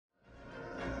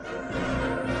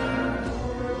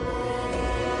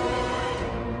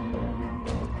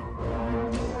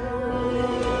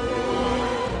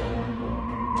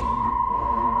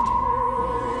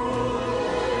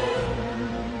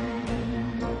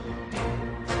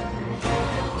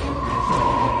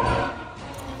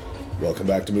Welcome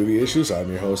back to Movie Issues. I'm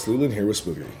your host, Leland, here with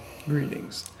Spooky.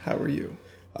 Greetings. How are you?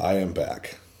 I am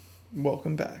back.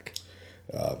 Welcome back.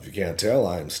 If you can't tell,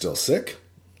 I am still sick.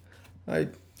 I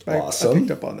Awesome.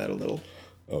 picked up on that a little.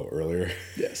 Oh, earlier?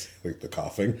 Yes. Like the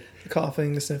coughing? The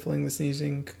coughing, the sniffling, the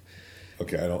sneezing.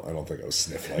 Okay, I don't think I was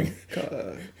sniffling.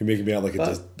 You're making me out like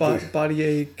Body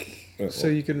ache, so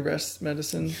you can rest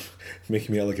medicine.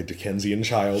 Making me out like a Dickensian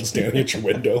child standing at your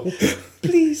window.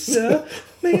 Please, sir,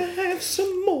 may I have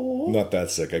some more? Not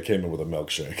that sick. I came in with a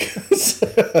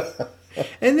milkshake.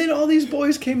 And then all these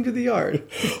boys came to the yard.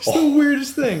 It's the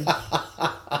weirdest thing.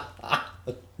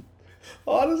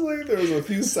 Honestly, there was a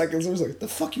few seconds I was like, the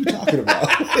fuck you talking about?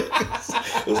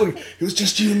 It was like, it was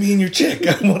just you, me, and your chick.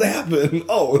 What happened?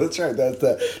 Oh, that's right.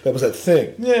 That was that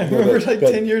thing. Yeah, remember that,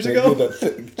 10 years ago?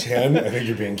 10? I think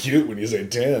you're being cute when you say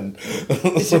 10.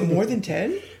 Is it more than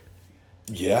 10?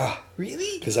 Yeah.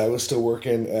 Really? Because I was still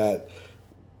working at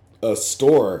a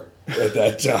store at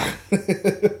that time.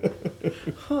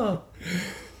 Huh.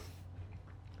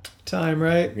 Time,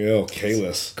 right? Yo,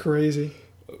 Kalis. Crazy.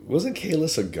 Wasn't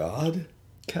Kalis a god?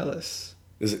 Kellis.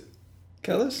 Is it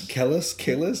Kellis? Kalis?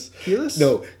 Kelis?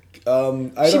 No.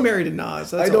 She married a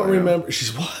Nas. That's I don't all know. remember.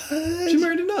 She's what? She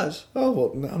married a Nas. Oh,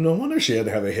 well, no wonder she had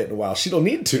to have a hit in a while. She don't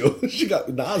need to. She got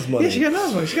Nas money. Yeah, she got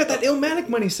Nas money. She got that Illmatic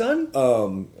money, son.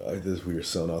 We are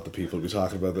so not the people to be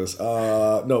talking about this.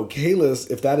 No, Kalis,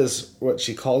 if that is what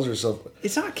she calls herself.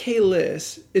 It's not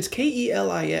Kalis. It's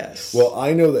Kelis. Well,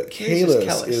 I know that It's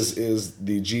just Kalis is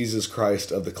the Jesus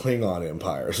Christ of the Klingon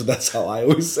Empire. So that's how I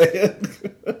always say it.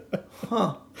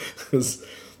 Huh.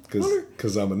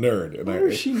 Because I'm a nerd. I wonder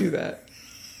if she knew that.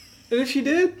 And if she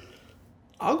did,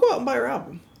 I'll go out and buy her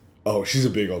album. Oh, she's a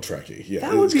big old Trekkie. Yeah,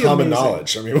 That would it's be common amazing.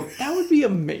 knowledge. I mean, That would be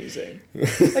amazing.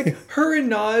 Like her and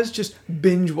Nas just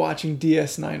binge watching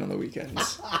DS9 on the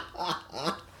weekends.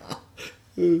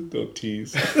 don't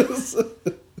tease.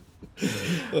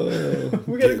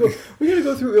 We gotta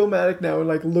go through Illmatic now and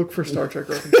like look for Star Trek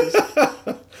references.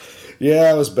 Yeah,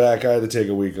 I was back. I had to take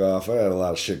a week off. I had a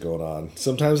lot of shit going on.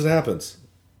 Sometimes it happens.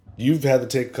 You've had to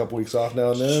take a couple weeks off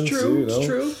now and then. It's true. So, you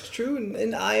know. It's true.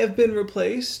 And I have been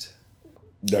replaced.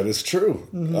 That is true.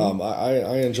 Mm-hmm.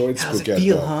 I enjoyed How's Spaghetti. it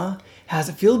feel, huh? How's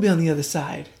it feel to be on the other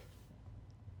side?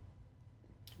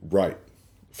 Right.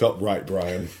 Felt right,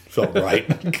 Brian. Felt right.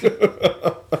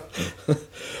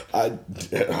 I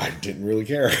didn't really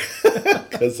care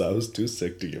because I was too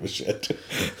sick to give a shit.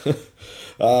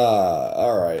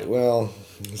 All right. Well,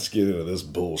 let's get into this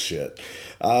bullshit.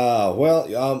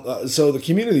 So the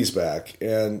community's back,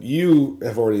 and you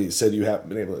have already said you haven't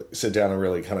been able to sit down and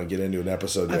really kind of get into an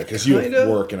episode yet because you have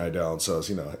work and I don't. So it's,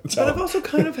 it's but I've also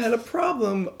kind of had a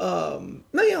problem.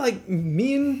 Like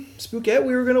me and Spookette,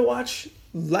 we were gonna watch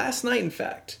last night. In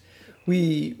fact,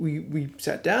 we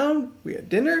sat down, we had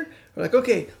dinner. We're like,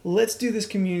 okay, let's do this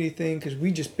community thing because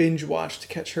we just binge watched to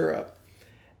catch her up.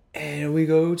 And we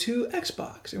go to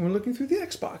Xbox, and we're looking through the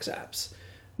Xbox apps.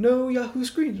 No Yahoo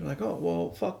screens. I'm like, oh,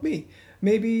 well, fuck me.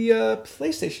 Maybe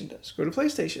PlayStation does. Go to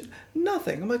PlayStation.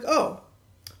 Nothing. I'm like, oh,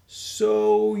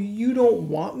 so you don't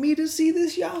want me to see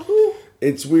this Yahoo?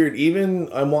 It's weird. Even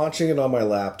I'm watching it on my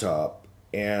laptop,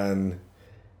 and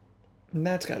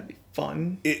that's got to be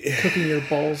fun. Cooking your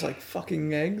balls like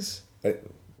fucking eggs.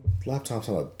 Laptop's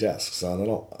on a desk, son.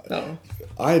 No.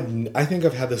 I think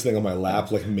I've had this thing on my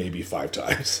lap like maybe 5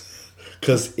 times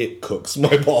because it cooks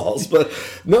my balls. But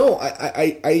no,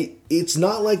 I it's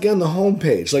not like on the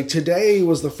homepage. Like today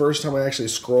was the first time I actually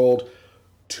scrolled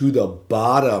to the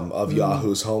bottom of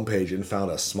Yahoo's homepage and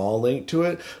found a small link to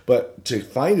it. But to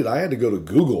find it, I had to go to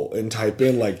Google and type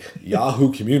in like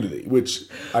Yahoo Community, which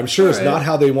I'm sure is not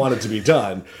how they want it to be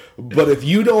done. But if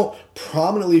you don't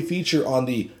prominently feature on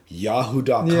the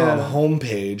Yahoo.com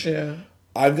homepage,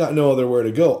 I've got no other where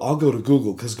to go. I'll go to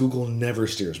Google because Google never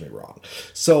steers me wrong.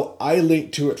 So I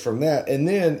linked to it from that. And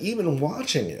then even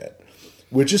watching it,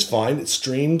 which is fine, it's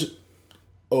streamed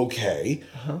okay.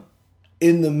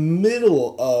 In the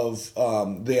middle of,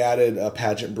 they added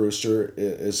Pageant Brewster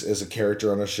as a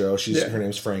character on the show. Her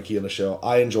name's Frankie on the show.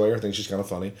 I enjoy her. I think she's kind of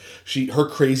funny. Her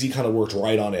crazy kind of worked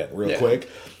right on it real quick.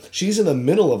 She's in the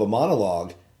middle of a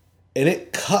monologue, and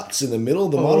it cuts in the middle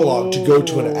of the monologue to go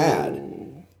to an ad.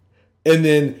 And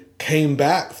then came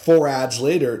back 4 ads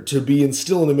later to be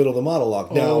still in the middle of the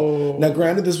monologue. Now,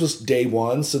 granted, this was day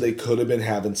one, so they could have been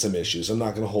having some issues. I'm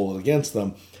not going to hold it against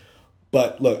them.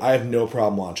 But look, I have no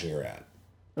problem watching her ad.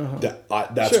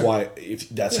 That's why, if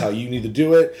that's how you need to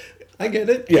do it. I get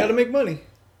it. You got to make money.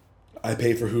 I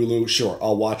pay for Hulu. Sure,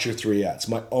 I'll watch your 3 ads.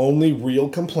 My only real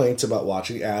complaints about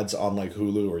watching ads on like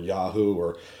Hulu or Yahoo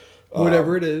or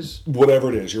whatever it is. Whatever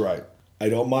it is, you're right. I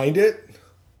don't mind it,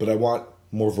 but I want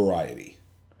more variety.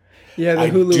 Yeah, the I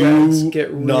Hulu do ads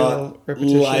get real not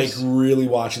repetitious. like really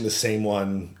watching the same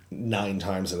one 9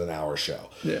 times in an hour show.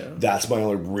 Yeah. That's my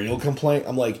only real complaint.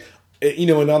 I'm like, you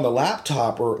know, and on the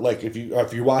laptop, or like if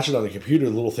you watch it on the computer,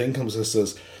 the little thing comes that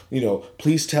says, you know,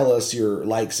 please tell us your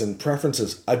likes and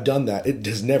preferences. I've done that. It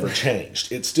has never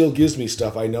changed. It still gives me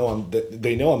stuff I know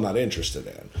they know I'm not interested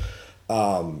in.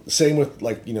 Same with,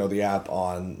 like, you know, the app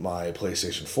on my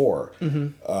PlayStation 4.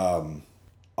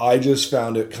 I just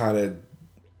found it kind of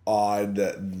odd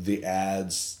that the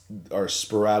ads are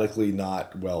sporadically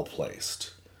not well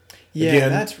placed. Yeah, Again,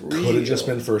 that's real. could have just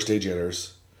been first day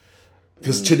jitters.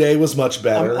 Because today was much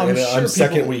better, I'm and sure on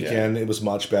second people- weekend it was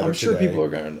much better. I'm sure today.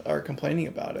 people are complaining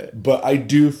about it. But I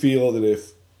do feel that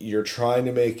if you're trying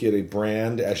to make it a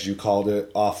brand, as you called it,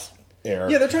 off air,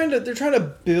 Yeah, they're trying to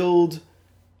build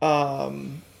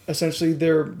essentially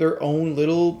their own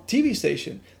little TV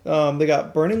station. They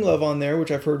got Burning Love on there,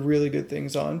 which I've heard really good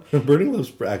things on. Burning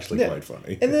Love's actually Yeah. quite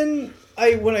funny. And then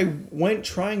when I went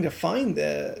trying to find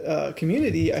the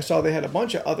Community, I saw they had a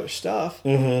bunch of other stuff,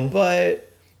 but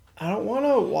I don't want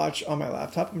to watch on my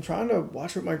laptop. I'm trying to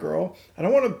watch with my girl. I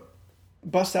don't want to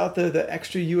bust out the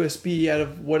extra USB out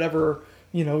of whatever,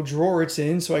 you know, drawer it's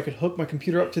in so I could hook my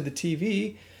computer up to the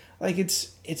TV. Like,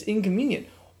 it's inconvenient.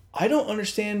 I don't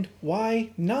understand why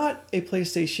not a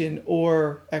PlayStation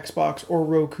or Xbox or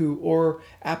Roku or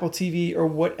Apple TV or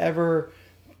whatever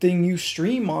thing you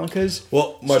stream on, because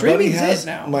Well, my buddy has it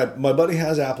now. my buddy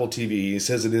has Apple TV. He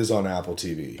says it is on Apple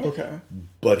TV. Okay.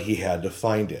 But he had to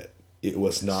find it. It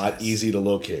was not easy to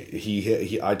locate.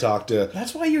 I talked to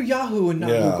That's why you're Yahoo and not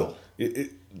Google.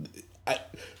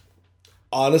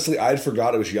 Honestly, I'd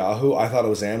forgot it was Yahoo. I thought it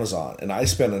was Amazon, and I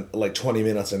spent like 20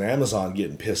 minutes on Amazon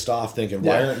getting pissed off, thinking,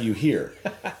 "Why Yeah. aren't you here?"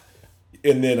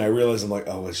 And then I realized, I'm like,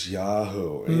 "Oh, it's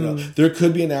Yahoo." You know, there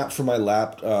could be an app for my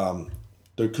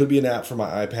there could be an app for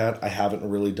my iPad. I haven't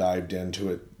really dived into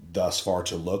it thus far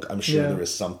to look. I'm sure Yeah. there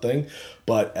is something,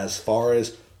 but as far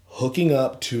as hooking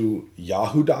up to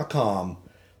Yahoo.com,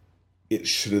 it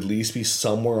should at least be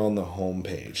somewhere on the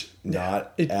homepage,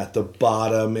 not at the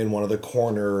bottom in one of the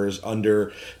corners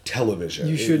under television.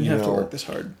 You shouldn't have to work this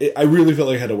hard. I really felt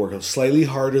like I had to work slightly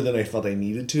harder than I felt I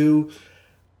needed to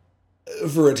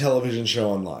for a television show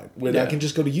online. When I Yeah. can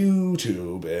just go to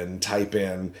YouTube and type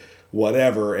in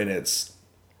whatever, and it's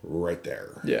right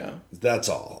there. Yeah. That's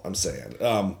all I'm saying.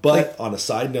 But on a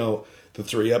side note, the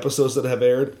 3 episodes that have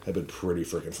aired have been pretty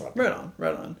freaking fun.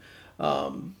 Right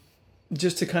on.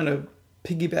 Just to kind of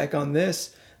piggyback on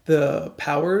this, the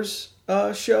Powers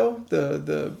show,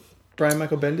 the Brian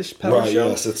Michael Bendis Powers Right, show,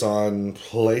 yes, it's on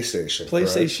PlayStation. correct?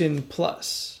 PlayStation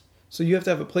Plus. So you have to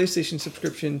have a PlayStation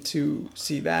subscription to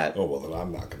see that. Oh, well, then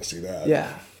I'm not going to see that. Yeah.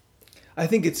 I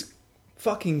think it's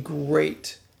fucking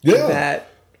great Yeah. that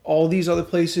all these other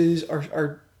places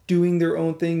are doing their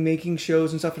own thing, making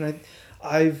shows and stuff. And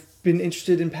I've been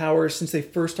interested in Powers since they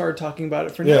first started talking about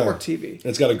it for network TV.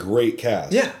 It's got a great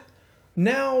cast. Yeah.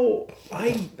 Now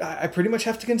I pretty much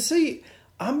have to concede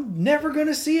I'm never going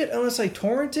to see it unless I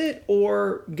torrent it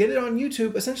or get it on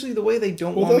YouTube. Essentially, the way they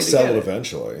don't Well, want me they'll to sell get it it.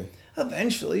 eventually.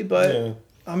 Eventually, but Yeah.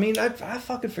 I mean, I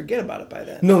fucking forget about it by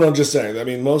then. No, I'm just saying. I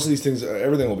mean, most of these things,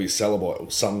 everything will be sellable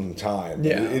at some time.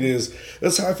 Yeah. It is.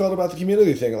 That's how I felt about the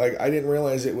Community thing. Like, I didn't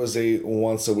realize it was a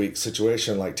once a week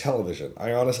situation like television.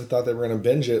 I honestly thought they were going to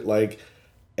binge it like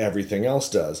everything else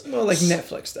does. Well, like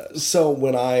Netflix does. So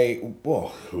when Hulu,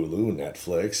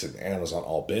 Netflix, and Amazon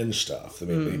all binge stuff. I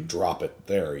mean, they drop it.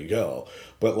 There you go.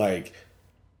 But like,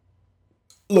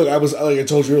 look, like I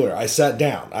told you earlier, I sat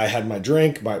down. I had my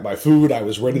drink, my food. I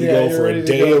was ready to Yeah, go you're for ready a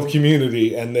to day go. of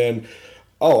Community, and then.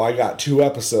 Oh, I got 2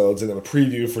 episodes and then a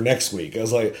preview for next week. I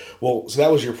was like, well, so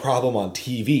that was your problem on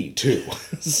TV too.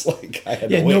 It's like I had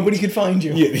to Yeah, wait. nobody could find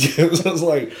you. Yeah, it was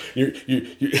like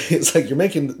it's like you're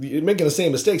making the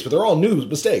same mistakes, but they're all new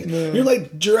mistakes. You're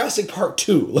like Jurassic Park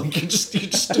 2. Like you're just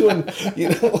doing,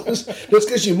 just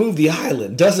because you moved the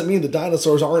island doesn't mean the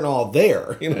dinosaurs aren't all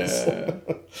there.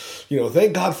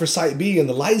 Thank God for Site B and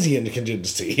the Lysian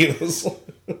contingency.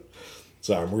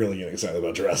 So I'm really getting excited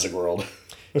about Jurassic World.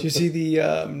 Did you see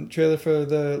the trailer for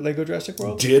the Lego Jurassic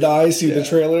World? Did I see the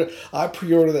trailer? I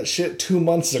pre-ordered that shit 2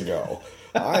 months ago.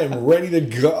 I am ready to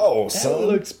go, That son.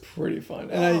 looks pretty fun.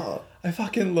 And I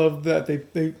fucking love that they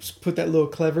put that little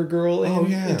clever girl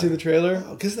into the trailer.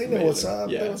 Because they know what's up.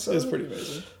 Yeah, They know what's it's up. pretty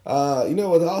amazing. You know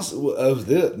what else of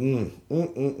this?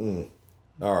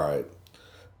 All right.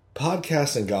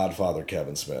 Podcasting godfather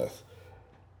Kevin Smith,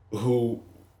 who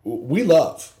we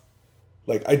love.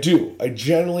 Like, I do. I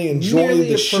generally enjoy Nearly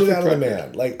the a shit out of the perfect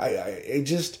man. Like,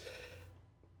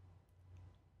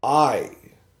 I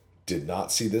did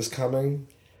not see this coming.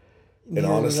 And Neither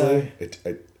did honestly,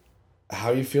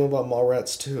 How you feel about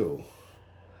Mallrats 2?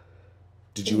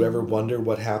 Did you ever wonder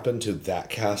what happened to that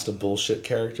cast of bullshit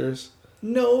characters?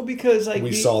 No, because like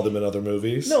We saw them in other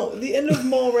movies. No, the end of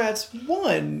Mallrats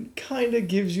 1 kind of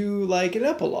gives you like an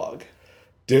epilogue.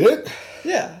 Did it?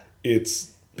 Yeah.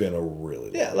 It's been a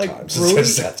really long like time since I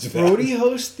sat through that. Brody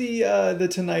hosts the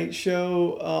Tonight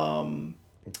Show.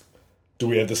 Do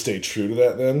we have to stay true to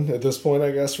that then at this point,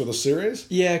 I guess, for the series?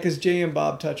 Yeah, because Jay and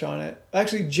Bob touch on it.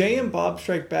 Actually, Jay and Bob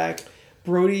Strike Back.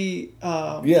 Brody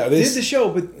did the show,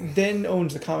 but then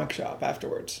owns the comic shop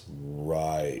afterwards.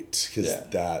 Right, because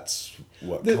that's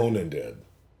what Conan did.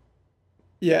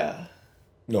 Yeah.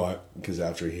 No, because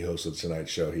after he hosted Tonight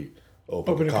Show, he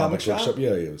opened a comic book shop.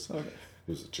 Yeah, it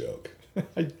was a joke.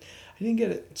 I didn't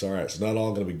get it. It's all right. It's not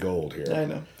all going to be gold here. I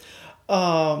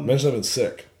know. Mention I've been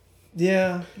sick.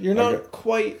 Yeah, you're not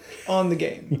quite on the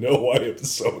game. No, I am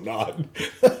so not.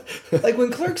 Like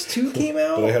when Clerks 2 came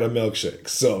out. But I had a milkshake,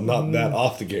 so I'm not that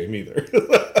off the game either.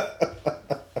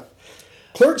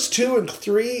 Clerks 2 and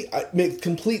 3 make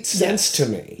complete sense to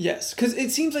me. Yes, because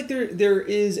it seems like there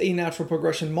is a natural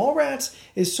progression. Mallrats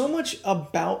is so much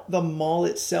about the mall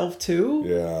itself, too.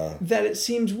 Yeah. That it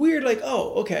seems weird, like,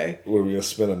 oh, okay. Were we going to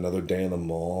spend another day in the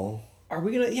mall? Are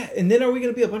we going to... Yeah, and then are we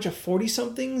going to be a bunch of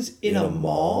 40-somethings in a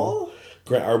mall?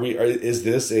 Grant, is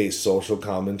this a social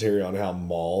commentary on how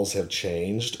malls have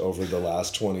changed over the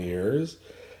last 20 years?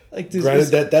 Like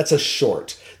Granted, that's a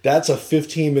short. That's a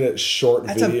 15-minute short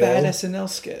that's video. That's a bad SNL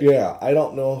skit. Yeah, I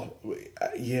don't know.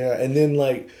 Yeah, and then,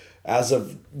 like, as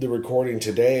of the recording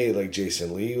today, like,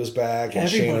 Jason Lee was back, and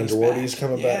Shannon Doherty's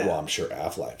coming back. Well, I'm sure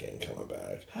Affleck ain't coming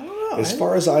back. I don't know. As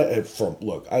far as I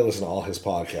listen to all his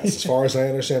podcasts. As far as I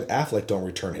understand, Affleck don't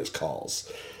return his calls.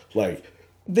 Like...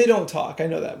 They don't talk. I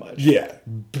know that much. Yeah,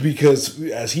 because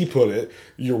as he put it,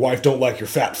 your wife don't like your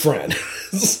fat friend.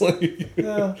 It's like,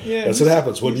 that's what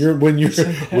happens when you're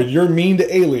mean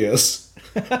to Alias.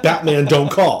 Batman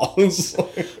don't call.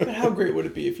 But how great would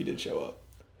it be if he did show up?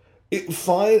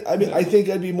 Fine. I mean, I think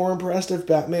I'd be more impressed if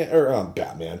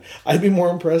Batman. I'd be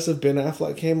more impressed if Ben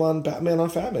Affleck came on Batman on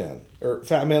Fat Man or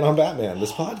Fat Man on Batman.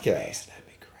 This podcast. Man, that'd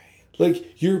be great.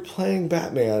 Like you're playing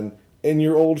Batman and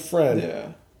your old friend.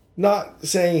 Yeah. Not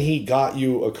saying he got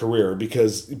you a career,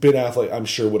 because Ben Affleck, I'm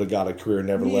sure, would have got a career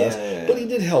nevertheless. Yeah. But he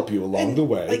did help you along the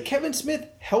way. Like Kevin Smith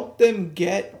helped them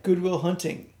get Good Will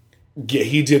Hunting. Yeah,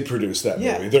 he did produce that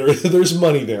movie. There's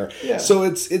money there. Yeah. So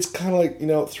it's kind of like,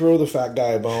 throw the fat guy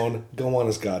a bone, go on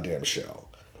his goddamn show.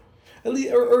 At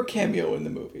least, or cameo in the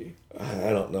movie.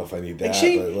 I don't know if I need that.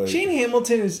 Shane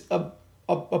Hamilton is a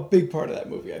big part of that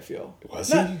movie, I feel.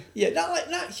 Was he? Yeah,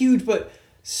 not huge, but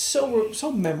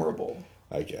so memorable.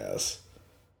 I guess.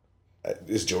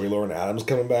 Is Joey Lauren Adams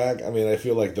coming back? I mean, I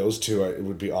feel like those two, it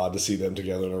would be odd to see them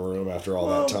together in a room after all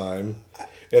that time.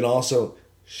 And also,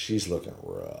 she's looking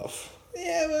rough.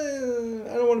 Yeah,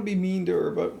 I don't want to be mean to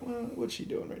her, but what's she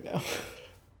doing right now?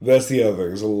 That's the other thing.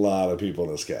 There's a lot of people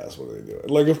in this cast. What are they doing?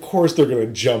 Like, of course they're going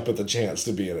to jump at the chance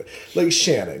to be in it. Like,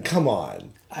 Shannon, come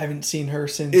on. I haven't seen her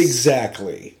since...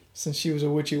 Exactly. Since she was a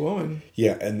witchy woman.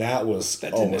 Yeah, and that was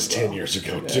almost 10 years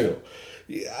ago, too.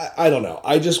 I don't know.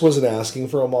 I just wasn't asking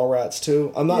for a Mallrats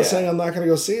 2. I'm not saying I'm not going to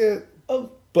go see it.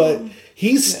 But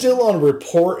he's still on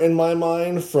report in my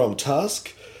mind from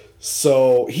Tusk.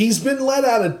 So he's been let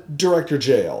out of director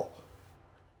jail.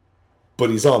 But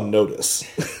he's on notice.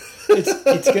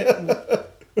 It's getting...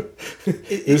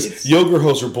 This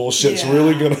Yogerhoser bullshit's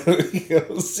really going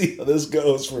to see how this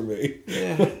goes for me.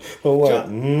 Yeah.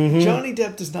 Johnny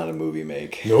Depp does not a movie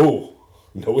make. No,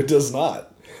 it does not.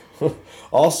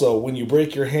 Also, when you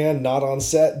break your hand not on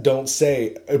set, don't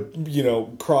say,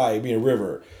 cry me a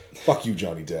river. Fuck you,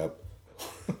 Johnny Depp.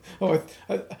 Oh,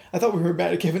 I thought we were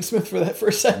mad at Kevin Smith for that for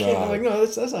a second. I'm like, no,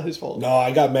 that's not his fault. No,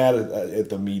 I got mad at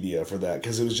the media for that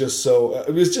because it was just so.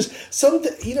 It was just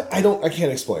something. I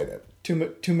can't explain it.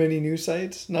 Too many news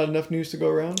sites, not enough news to go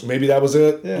around. Maybe that was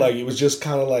it. Yeah. Like it was just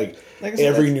kind of like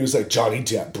every news, like Johnny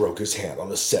Depp broke his hand on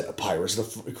the set of Pirates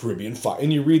of the Caribbean 5,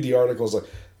 and you read the articles like,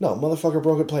 no, motherfucker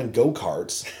broke it playing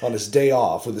go-karts on his day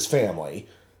off with his family.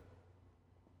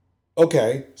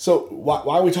 Okay, so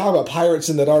why are we talking about pirates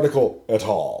in that article at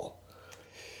all?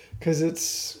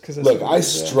 Because look, I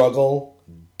struggle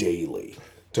daily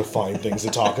to find things to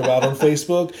talk about on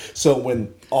Facebook. So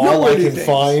when I can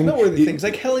find noteworthy things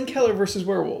like Helen Keller versus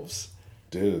werewolves.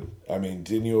 Dude, I mean,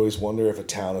 didn't you always wonder if a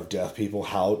town of deaf people,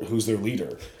 who's their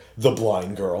leader? The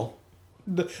blind girl.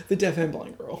 The deaf and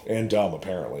blind girl. And dumb,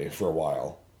 apparently, for a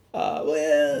while.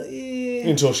 Yeah.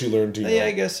 Until she learned to. Yeah,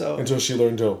 I guess so. Until she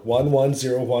learned to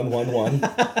 110111.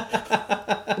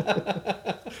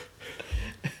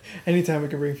 Anytime we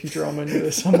can bring Futurama into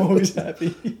this, I'm always happy.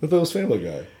 But that was Family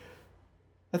Guy.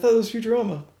 I thought it was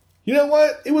Futurama. You know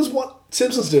what? It was what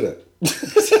Simpsons did it.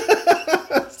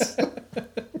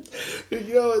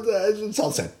 You know, it's all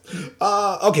the same.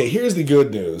 Okay, here's the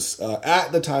good news.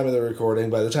 At the time of the recording,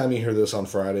 by the time you hear this on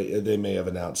Friday, they may have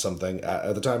announced something.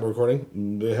 At the time of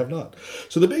recording, they have not.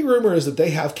 So the big rumor is that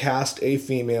they have cast a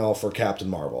female for Captain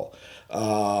Marvel.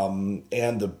 And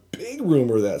the big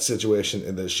rumor of that situation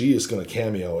is that she is going to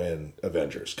cameo in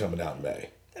Avengers coming out in May.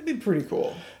 That'd be pretty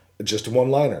cool. Just a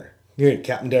one-liner. Yeah,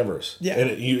 Captain Danvers. Yeah.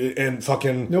 And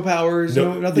fucking... No powers,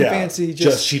 nothing fancy.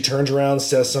 Just she turns around,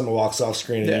 says something, walks off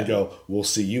screen, and Yeah. you go, we'll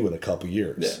see you in a couple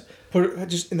years. Yeah. Put her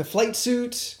just in the flight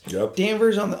suit. Yep.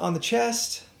 Danvers on the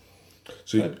chest.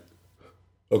 So,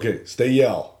 okay, so they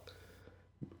yell,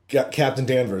 Captain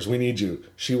Danvers, we need you.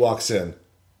 She walks in.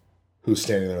 Who's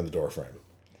standing there in the doorframe?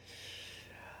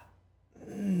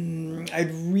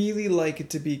 I'd really like it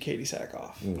to be Katie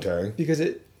Sackhoff. Okay. Because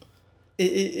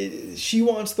she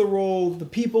wants the role, the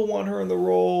people want her in the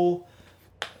role,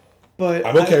 but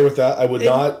I'm okay with that. I would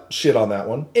not shit on that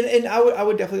one. And I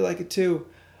would definitely like it too.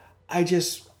 I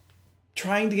just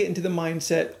trying to get into the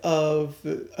mindset of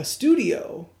a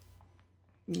studio.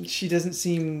 She doesn't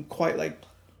seem quite like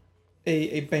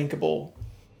a bankable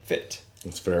fit.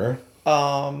 That's fair.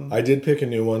 I did pick a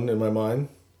new one in my mind.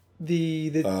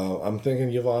 I'm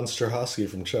thinking Yvonne Strahovski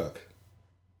from Chuck.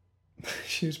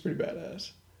 She was pretty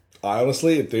badass.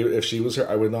 Honestly, if she was her,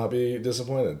 I would not be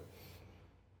disappointed.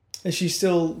 Is she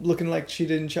still looking like she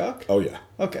did in Chuck? Oh yeah.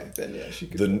 Okay, then yeah, she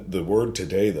could. The word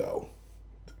today though,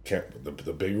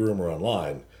 the big rumor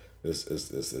online is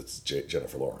it's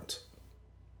Jennifer Lawrence.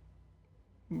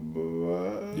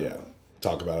 Yeah,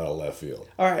 talk about out of left field.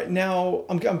 All right, now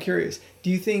I'm curious. Do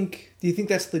you think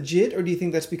that's legit, or do you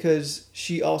think that's because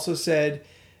she also said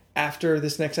after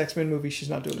this next X-Men movie she's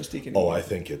not doing Mystique anymore? Oh, I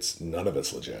think none of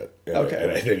it's legit. And Okay,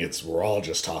 and I think we're all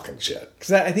just talking shit.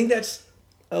 Because I think that's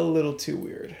a little too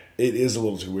weird. It is a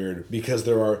little too weird because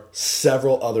there are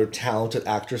several other talented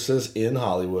actresses in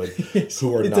Hollywood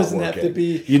who are not working. It doesn't have to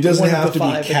be. It doesn't have to be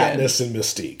Katniss and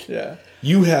Mystique. Yeah,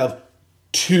 you have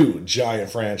 2 giant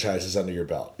franchises under your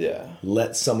belt. Yeah,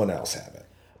 let someone else have it.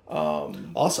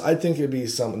 Also, I think it'd be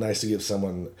nice to give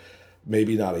someone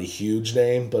maybe not a huge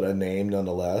name, but a name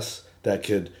nonetheless that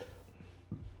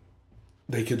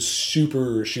they could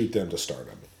super shoot them to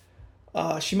stardom.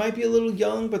 She might be a little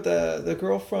young, but the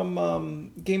girl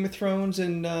from Game of Thrones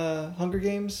and Hunger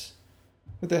Games,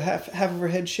 with the half of her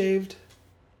head shaved.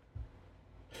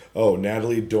 Oh,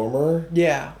 Natalie Dormer?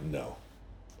 Yeah. No.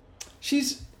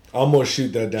 She's... I'm gonna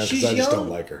shoot that down because I just don't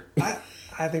like her.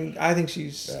 I think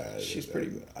she's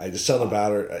pretty. I just something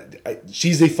about her.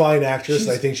 She's a fine actress.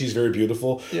 And I think she's very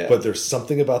beautiful. Yeah. But there's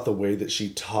something about the way that she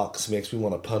talks makes me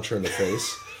want to punch her in the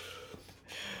face.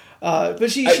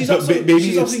 But she's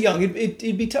also young.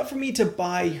 It'd be tough for me to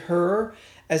buy her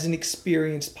as an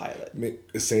experienced pilot.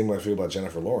 Same way I feel about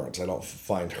Jennifer Lawrence. I don't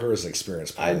find her as an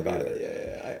experienced pilot either.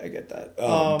 Yeah, I get that.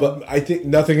 But I think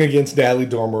nothing against Natalie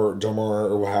Dormer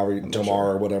or however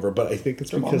Domar or whatever. But I think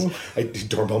it's because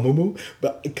Dormammu.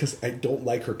 But because I don't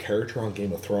like her character on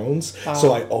Game of Thrones,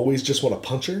 so I always just want to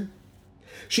punch her.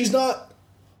 She's not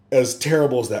as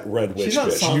terrible as that Red Witch. She's not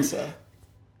bitch. Sansa.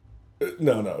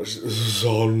 No,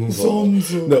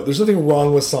 Sansa. No, there's nothing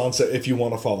wrong with Sansa if you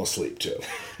want to fall asleep too,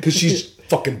 because she's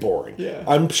fucking boring. Yeah,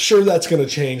 I'm sure that's going to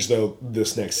change though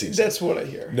this next season. That's what I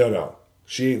hear. No,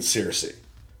 she ain't Cersei.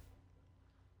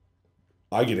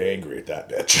 I get angry at that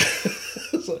bitch.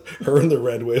 Her and the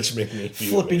Red Witch make me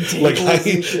feel flipping tables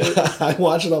and shit. I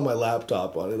watch it on my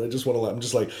laptop on it. I just want to. I'm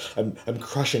just like I'm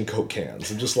crushing Coke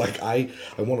cans. I'm just like I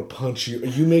want to punch you.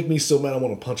 You make me so mad. I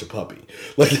want to punch a puppy.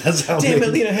 Like that's how. Damn it,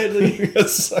 Lena Headley.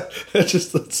 That's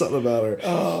something about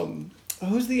her.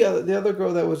 Who's the other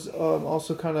girl that was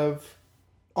also kind of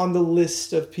on the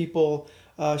list of people?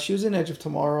 She was in Edge of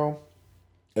Tomorrow.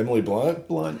 Emily Blunt?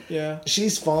 Blunt, yeah.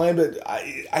 She's fine, but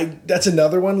I that's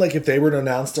another one. Like if they were to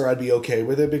announce her, I'd be okay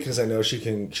with it because I know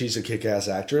she's a kick-ass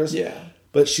actress. Yeah.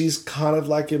 But she's kind of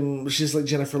like she's like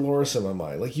Jennifer Lawrence in my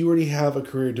mind. Like you already have a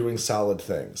career doing solid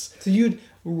things. So you'd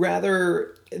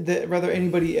rather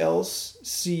anybody else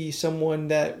see someone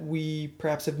that we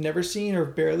perhaps have never seen or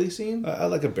barely seen? I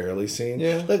like a barely seen.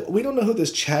 Yeah. Like we don't know who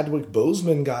this Chadwick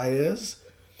Boseman guy is.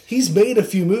 He's made a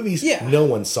few movies. Yeah. No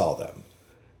one saw them.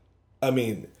 I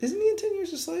mean... Isn't he in 10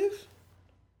 Years a Slave?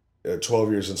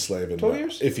 12 Years Enslaved. 12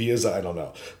 years? If he is, I don't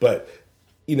know. But,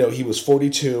 he was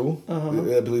 42.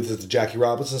 I believe that's the Jackie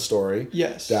Robinson story.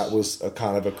 Yes. That was a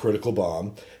kind of a critical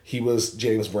bomb. He was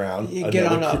James Brown.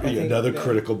 Another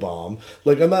critical bomb.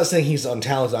 Like, I'm not saying he's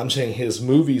untalented. I'm saying his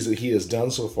movies that he has done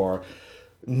so far,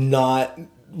 not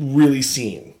really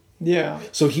seen. Yeah.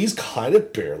 So he's kind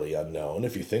of barely unknown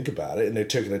if you think about it, and they're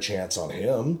taking a chance on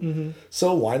him.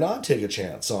 So why not take a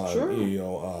chance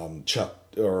on Chuck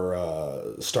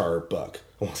or Starbuck?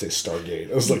 I want to say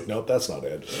Stargate. I was like, nope, that's not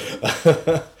it.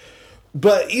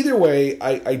 But either way,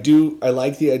 I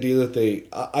like the idea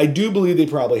that I do believe they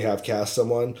probably have cast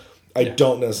someone. I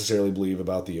don't necessarily believe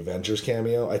about the Avengers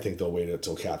cameo. I think they'll wait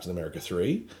until Captain America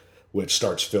 3. Which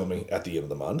starts filming at the end of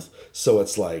the month. So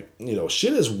it's like,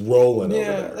 shit is rolling over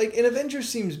there. Like, and Avengers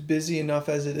seems busy enough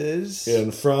as it is.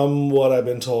 And from what I've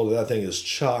been told, that thing is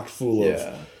chock full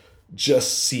of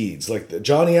just seeds. Like the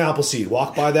Johnny Appleseed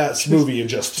walked by that movie and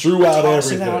just threw out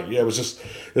everything. Yeah, it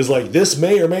was like, this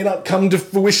may or may not come to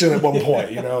fruition at one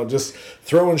point, just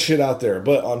throwing shit out there.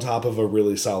 But on top of a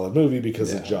really solid movie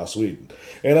because of Joss Whedon.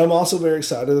 And I'm also very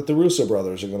excited that the Russo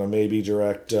brothers are going to maybe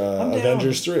direct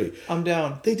Avengers 3. I'm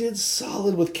down. They did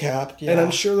solid with Cap, and I'm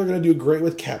sure they're going to do great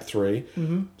with Cap 3.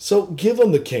 So give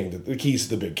them the keys to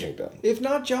the big kingdom. If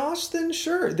not Josh, then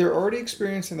sure. They're already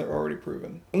experienced and they're already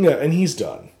proven. Yeah, and he's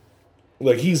done.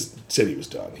 Like, he's said he was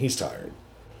done. He's tired.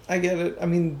 I get it. I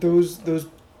mean, those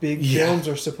big films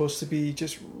are supposed to be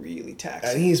just really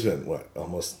taxing. And he's been,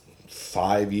 almost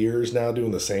 5 years now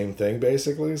doing the same thing,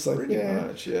 basically. It's like, pretty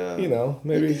much, yeah.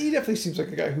 Maybe he definitely seems like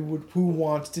a guy who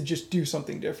wants to just do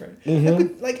something different.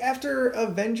 And like after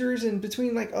Avengers and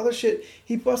between like other shit,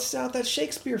 he busts out that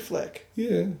Shakespeare flick.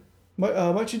 Yeah.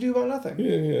 Much Ado About Nothing.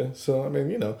 Yeah. So I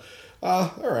mean,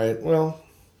 all right. Well,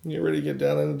 you ready to get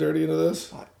down and dirty into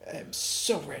this? I am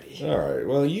so ready. All right.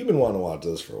 Well, you've been wanting to watch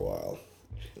this for a while.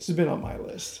 This has been on my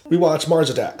list. We watched Mars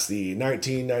Attacks, the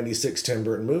 1996 Tim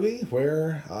Burton movie,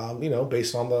 where,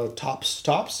 based on the Tops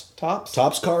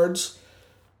cards.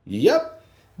 Yep.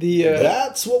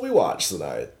 That's what we watched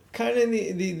tonight. Kind of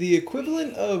the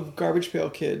equivalent of Garbage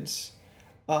Pail Kids.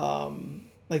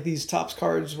 Like these Tops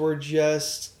cards were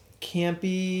just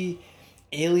campy,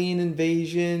 alien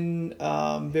invasion,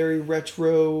 very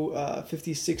retro,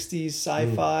 50s, 60s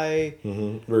sci-fi.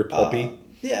 Very pulpy.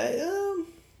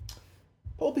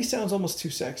 Pulpy sounds almost too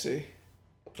sexy.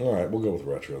 All right, we'll go with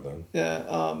retro then. Yeah,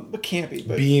 but campy.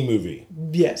 But B-movie.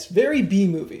 Yes, very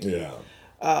B-movie. Yeah.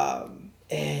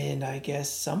 And I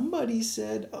guess somebody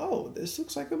said, oh, this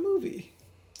looks like a movie.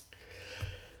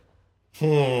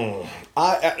 Okay.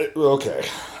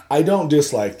 I don't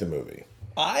dislike the movie.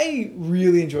 I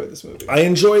really enjoyed this movie. I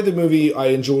enjoy the movie. I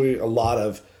enjoy a lot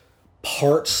of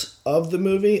parts of the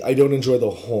movie. I don't enjoy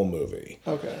the whole movie.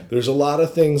 Okay. There's a lot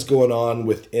of things going on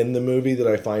within the movie that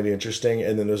I find interesting,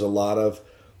 and then there's a lot of,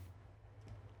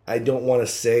 I don't want to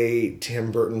say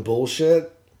Tim Burton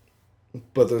bullshit,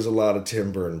 but there's a lot of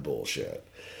Tim Burton bullshit.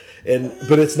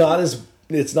 But it's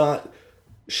not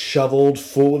shoveled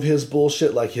full of his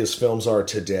bullshit like his films are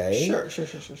today. Sure.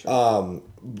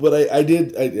 But I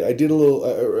did a little.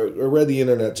 I read the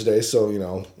internet today,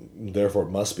 so therefore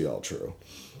it must be all true.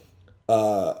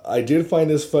 I did find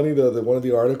this funny though that one of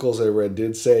the articles I read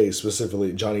did say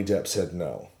specifically Johnny Depp said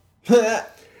no. I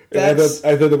thought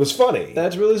that was funny.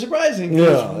 That's really surprising.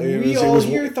 Yeah, we all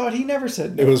here thought he never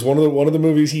said no. It was one of the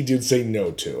movies he did say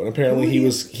no to, and apparently he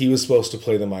was supposed to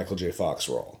play the Michael J. Fox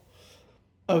role.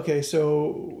 Okay,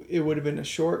 so it would have been a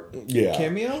short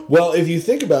cameo? Well, if you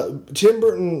think about it, Tim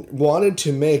Burton wanted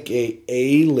to make a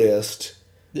A-list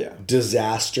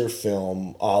disaster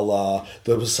film a la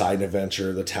The Poseidon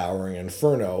Adventure, The Towering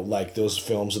Inferno, like those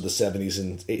films of the 70s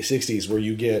and 60s where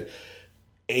you get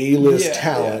A-list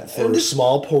talent for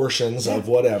small portions of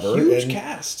whatever. Huge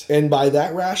cast. And by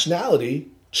that rationality,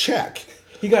 check.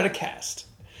 You got a cast.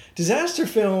 Disaster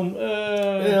film,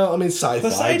 sci-fi.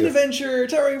 Poseidon Adventure,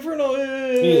 Towering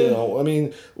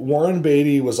Inferno, Warren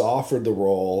Beatty was offered the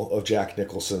role of Jack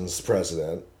Nicholson's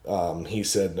president. He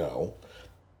said no.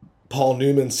 Paul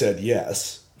Newman said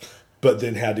yes, but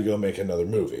then had to go make another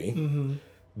movie,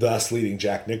 thus leading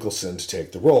Jack Nicholson to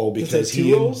take the role because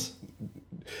he... roles?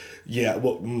 Yeah,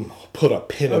 well, put a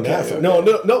pin in that. Okay. No,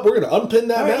 we're going to unpin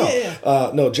that now.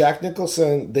 Yeah. No, Jack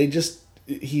Nicholson,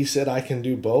 he said I can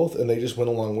do both, and they just went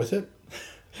along with it.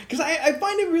 Because I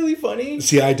find it really funny.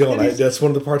 See, I don't. That's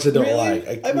one of the parts I don't like.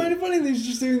 I find it funny that he's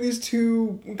just doing these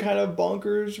two kind of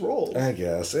bonkers roles. I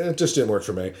guess. It just didn't work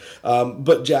for me.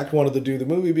 But Jack wanted to do the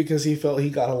movie because he felt he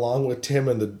got along with Tim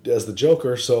as the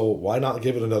Joker, so why not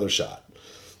give it another shot?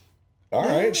 All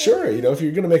right, sure. If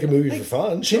you're going to make a movie for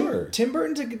fun, sure. Tim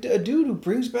Burton's a dude who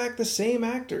brings back the same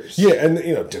actors. Yeah, and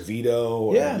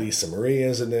DeVito and Lisa Marie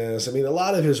is in this. A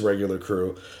lot of his regular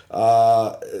crew.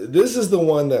 This is the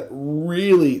one that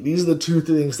really, these are the two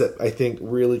things that I think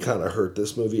really kind of hurt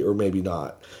this movie, or maybe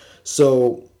not.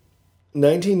 So,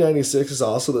 1996 is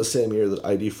also the same year that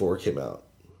ID4 came out.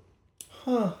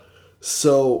 Huh.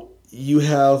 So, you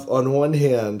have, on one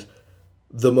hand,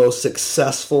 the most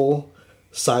successful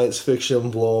science fiction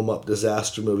blow 'em up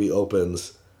disaster movie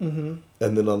opens, and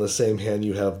then on the same hand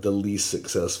you have the least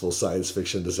successful science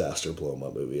fiction disaster blow 'em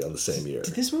up movie on the same year.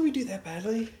 Did this movie do that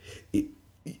badly?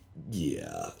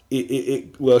 Yeah.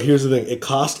 Well, here's the thing. It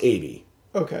cost 80.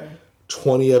 Okay.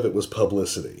 20 of it was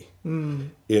publicity.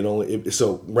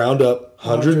 So round up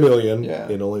 100 million. Yeah.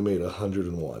 It only made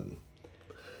 101.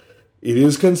 It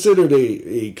is considered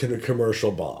a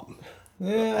commercial bomb.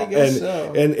 Yeah, I guess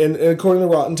so. And according to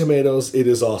Rotten Tomatoes, it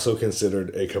is also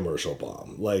considered a commercial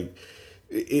bomb. Like,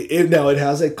 now it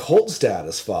has a cult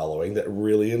status following that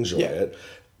really enjoy it,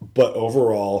 but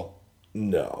overall,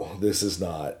 no, this is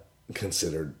not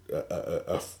considered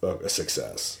a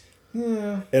success.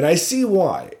 Yeah. And I see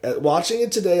why. Watching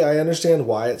it today, I understand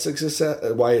why it's a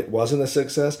success, why it wasn't a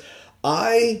success.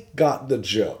 I got the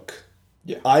joke.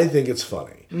 Yeah. I think it's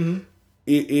funny.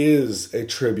 It is a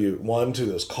tribute, one, to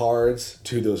those cards,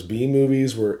 to those B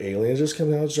movies where aliens just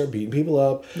come out and start beating people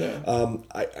up. Yeah.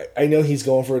 I know he's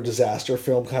going for a disaster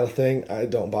film kind of thing. I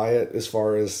don't buy it as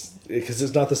far as, because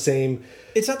it's not the same.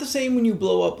 It's not the same when you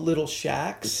blow up little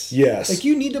shacks. Yes. Like,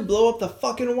 you need to blow up the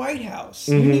fucking White House.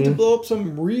 You need to blow up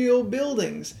some real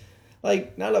buildings.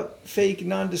 Like, not a fake,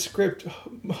 nondescript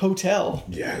hotel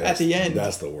at the end.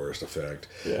 That's the worst effect.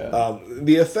 Yeah.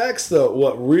 The effects, though,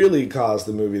 what really caused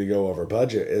the movie to go over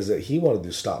budget is that he wanted to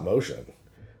do stop motion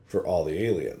for all the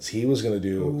aliens. He was going to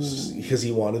do, because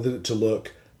he wanted it to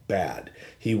look bad.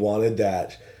 He wanted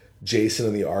that Jason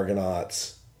and the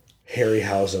Argonauts,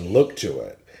 Harryhausen look to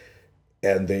it.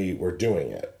 And they were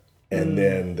doing it. And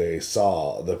then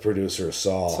the producers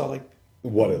saw like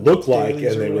what it looked like,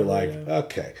 aliens and they or were whatever, like,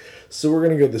 okay, so we're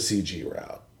going to go the CG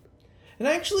route. And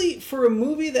actually, for a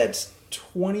movie that's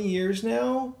 20 years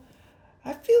now,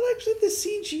 I feel actually the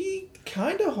CG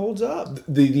kind of holds up.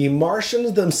 The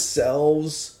Martians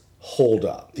themselves hold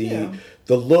up. The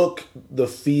look, the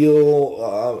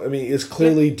feel, I mean, it's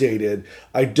clearly dated.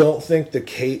 I don't think the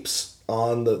capes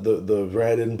on the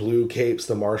red and blue capes,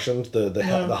 the Martians,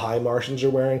 the high Martians are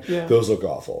wearing, those look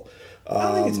awful. I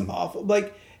don't think it's awful.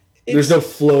 Like, there's no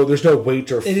flow. There's no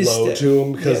weight or is flow stiff. to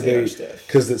them because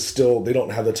Yeah, it's still, they don't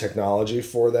have the technology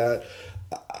for that.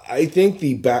 I think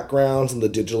the backgrounds and the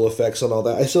digital effects and all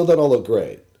that, I still that all look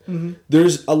great.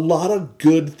 There's a lot of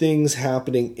good things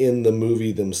happening in the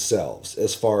movie themselves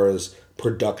as far as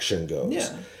production goes.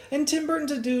 Yeah, and Tim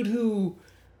Burton's a dude who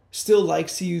still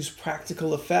likes to use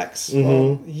practical effects.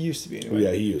 Well, he used to be anyway.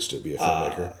 Yeah, he used to be a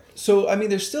filmmaker. So, I mean,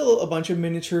 there's still a bunch of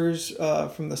miniatures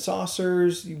from the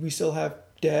saucers. We still have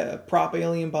prop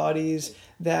alien bodies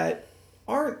that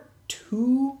aren't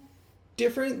too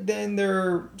different than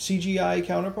their CGI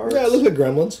counterparts. Yeah, look like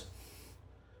Gremlins.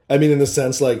 I mean, in the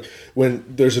sense, like, when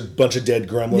there's a bunch of dead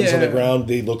gremlins on the ground,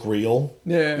 they look real.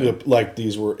 Yeah. You know, like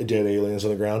these were dead aliens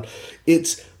on the ground.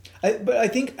 But I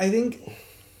think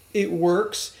it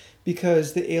works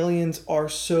because the aliens are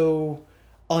so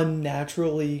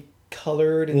unnaturally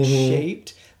colored and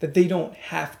shaped that they don't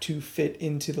have to fit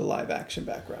into the live action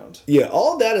background. Yeah,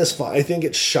 all that is fine. I think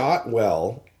it's shot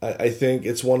well. I think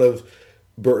it's one of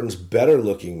Burton's better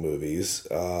looking movies.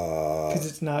 Because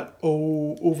it's not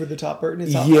over the top Burton.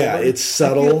 It's not it's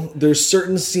subtle. There's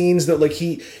certain scenes that, like,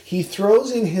 he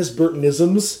throws in his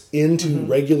Burtonisms into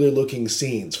regular looking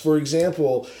scenes. For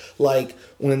example, like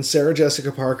when Sarah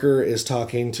Jessica Parker is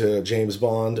talking to James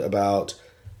Bond about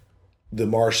the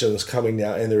Martians coming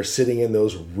down, and they're sitting in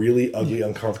those really ugly,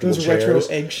 uncomfortable those chairs.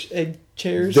 retro egg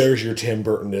chairs. There's your Tim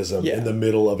Burtonism in the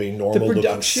middle of a normal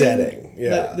looking setting.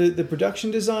 Yeah, the production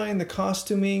design, the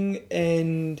costuming,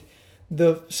 and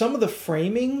some of the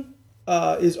framing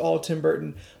is all Tim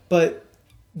Burton, but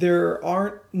there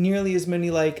aren't nearly as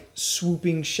many like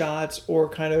swooping shots or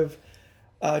kind of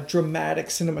dramatic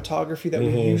cinematography that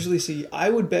we usually see. I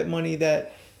would bet money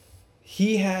that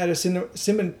he had a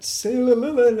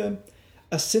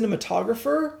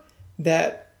cinematographer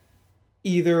that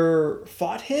either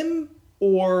fought him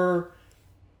or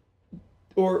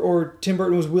Tim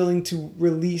Burton was willing to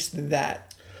release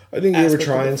that. I think they were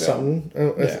trying something.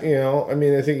 You know, I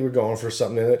mean, I think they were going for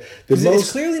something in it.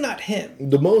 It's clearly not him.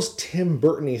 The most Tim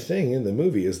Burton-y thing in the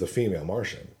movie is the female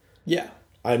Martian. Yeah.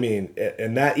 I mean,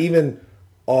 and that even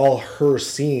all her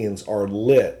scenes are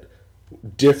lit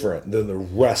different than the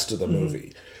rest of the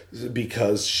movie.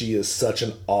 Because she is such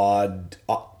an oddity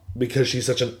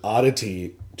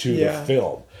to the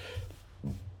film.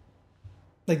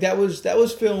 Like that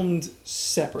was filmed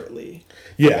separately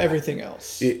from everything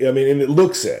else. I mean, and it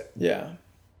looks it. Yeah.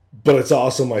 But it's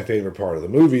also my favorite part of the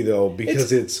movie, though,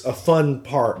 because it's a fun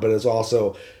part, but it's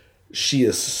also, she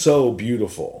is so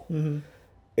beautiful. And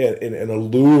and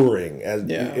alluring and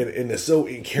so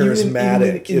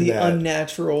charismatic in the that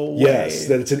unnatural way. Yes,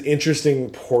 that it's an interesting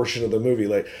portion of the movie.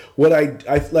 Like what I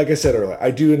like I said earlier,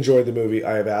 I do enjoy the movie.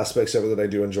 I have aspects of it that I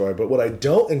do enjoy, but what I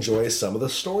don't enjoy is some of the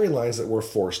storylines that we're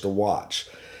forced to watch.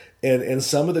 And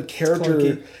some of the character,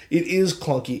 it is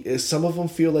clunky. Some of them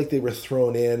feel like they were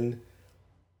thrown in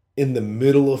the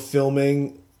middle of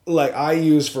filming. Like I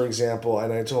use, for example,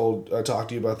 and I talked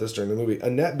to you about this during the movie,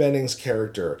 Annette Bening's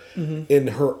character in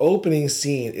her opening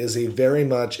scene is very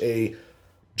much a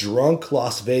drunk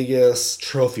Las Vegas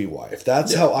trophy wife.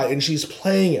 That's how and she's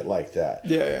playing it like that.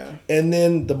 Yeah. And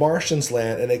then the Martians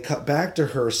land and they cut back to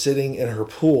her sitting in her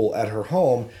pool at her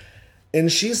home. And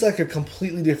she's like a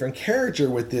completely different character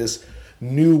with this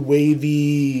new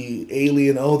wavy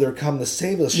alien, they're come to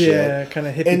save us shit. Yeah, kind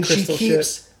of hippie and crystal she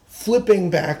keeps shit. Flipping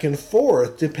back and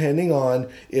forth depending on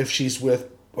if she's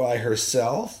by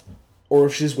herself or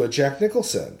if she's with Jack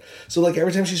Nicholson. So like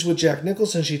every time she's with Jack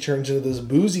Nicholson, she turns into this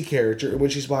boozy character. And when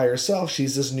she's by herself,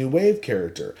 she's this new wave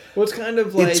character. Well, it's kind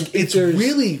of like it's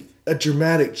really a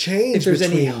dramatic change. If there's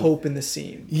any hope in the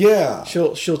scene,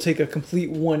 she'll take a complete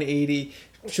 180.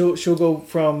 She'll go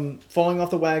from falling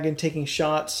off the wagon, taking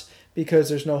shots because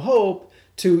there's no hope,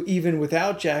 to even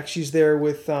without Jack, she's there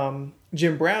with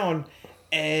Jim Brown,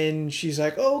 and she's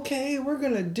like, okay, we're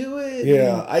gonna do it.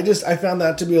 Yeah, I found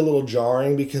that to be a little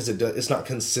jarring because it's not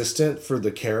consistent for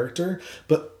the character,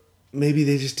 but maybe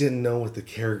they just didn't know what the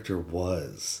character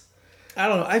was. I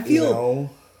don't know. I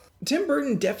feel Tim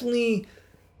Burton definitely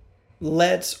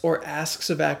lets or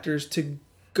asks of actors to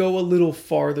go a little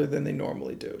farther than they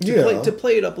normally do. To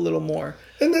play it up a little more.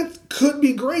 And that could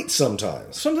be great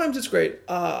sometimes. Sometimes it's great.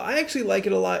 I actually like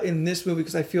it a lot in this movie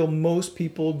because I feel most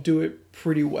people do it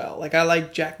pretty well. Like, I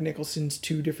like Jack Nicholson's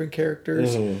two different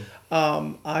characters.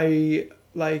 I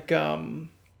like... I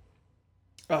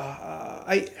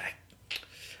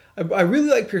really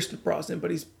like Pierce Brosnan, but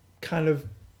he's kind of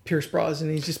Pierce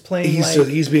Brosnan. He's just playing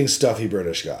he's being stuffy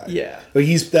British guy. Yeah. But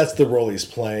that's the role he's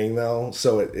playing though.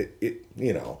 So it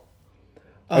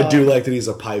I do like that he's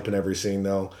a pipe in every scene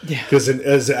though. Yeah. Because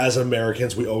as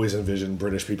Americans, we always envision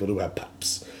British people to have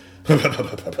pipes.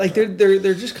 Like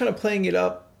they're just kind of playing it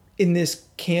up in this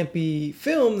campy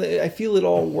film. I feel it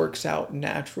all works out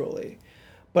naturally.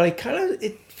 But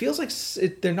it feels like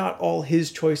they're not all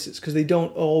his choices because they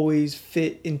don't always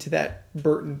fit into that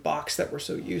Burton box that we're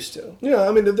so used to. Yeah,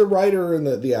 I mean, the writer and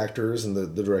the actors and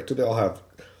the director, they all have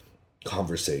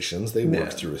conversations. They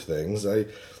work through things. I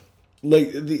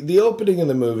like the opening in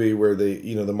the movie where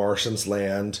the Martians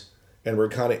land and we're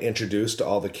kind of introduced to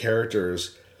all the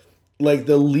characters. Like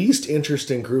the least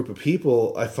interesting group of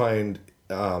people I find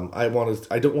I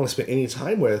don't want to spend any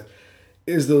time with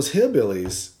is those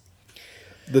hillbillies.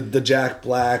 The Jack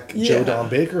Black, Joe Don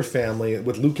Baker family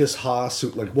with Lucas Haas,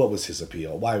 who, like, what was his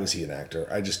appeal? Why was he an actor?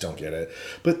 I just don't get it.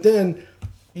 But then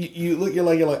you're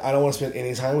like, I don't want to spend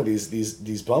any time with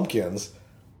these bumpkins.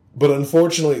 But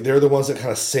unfortunately, they're the ones that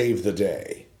kind of save the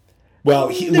day. Well,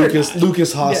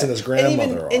 Lucas Haas and his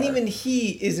grandmother and even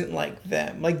he isn't like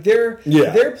them. Like they're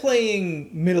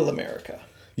playing Middle America.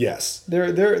 Yes,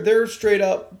 they're straight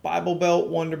up Bible Belt,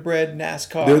 Wonder Bread,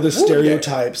 NASCAR. They're the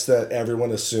stereotypes that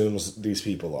everyone assumes these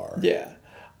people are. Yeah,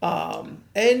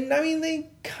 and I mean they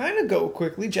kind of go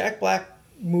quickly. Jack Black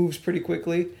moves pretty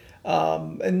quickly,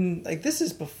 and like this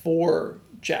is before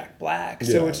Jack Black,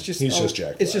 so it's just just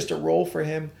Jack Black. It's just a role for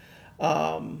him,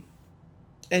 and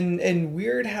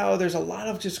weird how there's a lot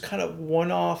of just kind of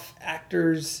one-off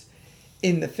actors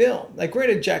in the film. Like,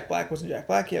 granted, Jack Black wasn't Jack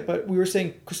Black yet, but we were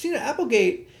saying Christina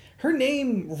Applegate, her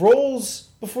name rolls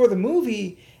before the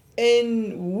movie,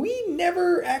 and we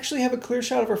never actually have a clear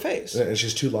shot of her face. Yeah, and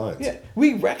she's 2 lines. Yeah,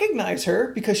 we recognize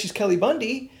her because she's Kelly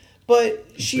Bundy, but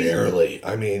she barely.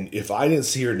 I mean, if I didn't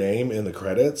see her name in the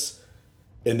credits,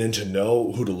 and then to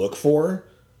know who to look for,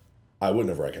 I wouldn't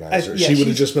have recognized her. She would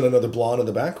have just been another blonde in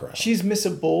the background. She's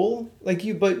missable, but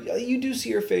you do see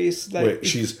her face. Like, wait,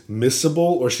 she's missable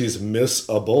or she's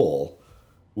missable?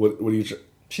 What do you?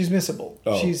 She's missable.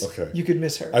 Oh, okay. You could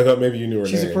miss her. I thought maybe you knew her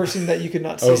name. She's a person that you could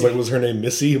not see. I was like, was her name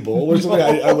Missy Bull or something?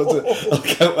 I wasn't.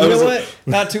 You know what?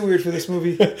 Not too weird for this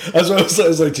movie. I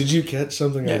was like, did you catch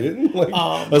something I didn't? Like,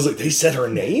 I was like, they said her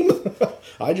name?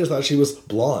 I just thought she was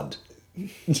blonde.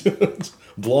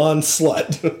 Blonde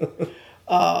slut.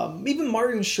 Even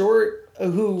Martin Short,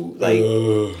 who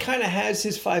kind of has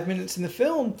his 5 minutes in the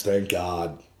film. Thank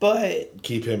God. But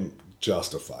keep him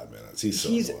just to 5 minutes. He's so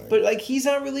annoying. But he's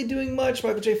not really doing much.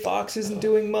 Michael J. Fox isn't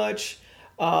doing much.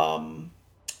 Fucking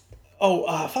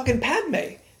Padme.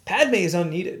 Padme is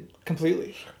unneeded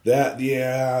completely.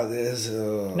 There's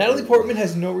Natalie Portman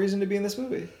has no reason to be in this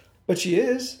movie, but she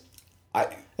is.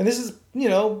 And this is,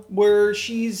 where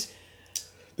she's...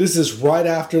 This is right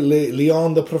after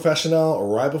Leon the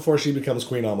Professional, right before she becomes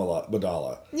Queen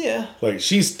Amidala. Yeah. Like,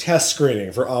 she's test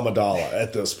screening for Amidala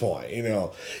at this point, Yeah,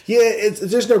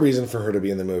 there's no reason for her to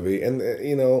be in the movie. And,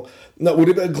 no, would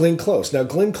have been Glenn Close. Now,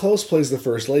 Glenn Close plays the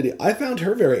First Lady. I found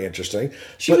her very interesting.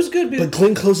 She was good. But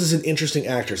Glenn Close is an interesting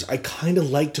actress. I kind of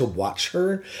like to watch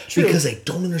her because I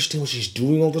don't understand what she's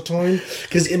doing all the time.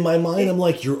 Because in my mind, I'm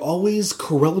like, you're always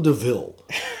Cruella de Vil,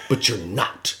 but you're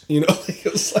not.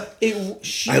 It's like...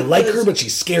 I like her, but she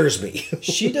scares me.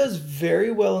 She does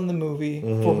very well in the movie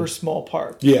for her small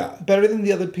part. Yeah. Better than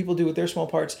the other people do with their small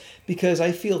parts, because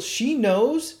I feel she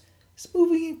knows this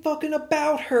movie ain't fucking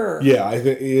about her. Yeah, I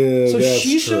think so that's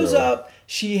she true. shows up,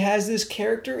 she has this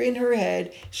character in her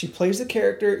head, she plays the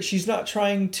character, she's not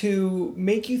trying to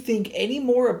make you think any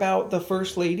more about the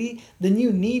First Lady than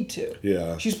you need to.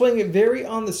 Yeah. She's playing it very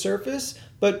on the surface,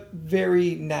 but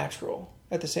very natural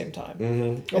at the same time.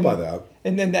 Mm-hmm. I'll buy that.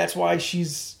 And then that's why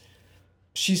she's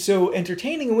so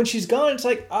entertaining. And when she's gone, it's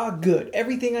like, good.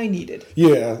 Everything I needed.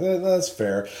 Yeah, that's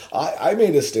fair. I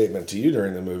made a statement to you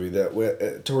during the movie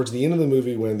that towards the end of the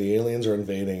movie, when the aliens are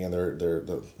invading and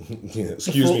the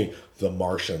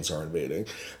Martians are invading,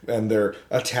 and they're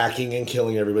attacking and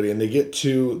killing everybody, and they get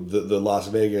to the Las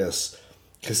Vegas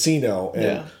casino,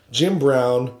 and Jim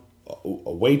Brown,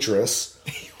 a waitress...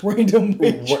 Random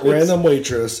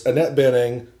waitress, Annette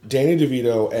Bening, Danny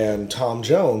DeVito, and Tom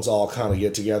Jones all kind of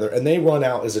get together, and they run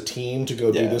out as a team to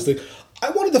go do this thing.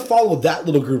 I wanted to follow that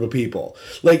little group of people.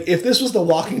 Like, if this was The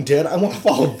Walking Dead, I want to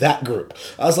follow that group.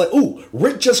 I was like, ooh,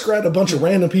 Rick just grabbed a bunch of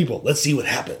random people. Let's see what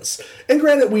happens. And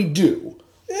granted, we do.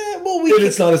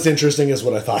 It's not as interesting as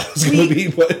what I thought it was going to be.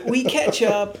 But we catch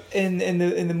up, and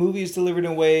the movie is delivered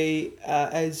in a way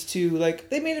as to,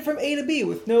 like, they made it from A to B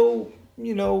with no...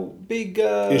 big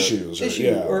issues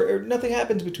or nothing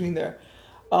happens between there.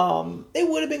 It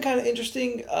would have been kind of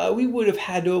interesting. We would have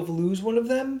had to have lose one of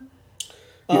them.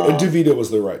 DeVito was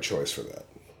the right choice for that.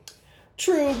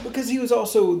 True, because he was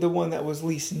also the one that was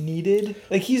least needed.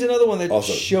 Like, he's another one that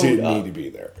also showed didn't up. need to be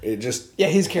there. It just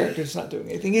his character's not doing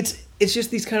anything. It's just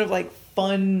these kind of like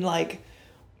fun, like,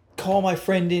 call my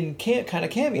friend in kind of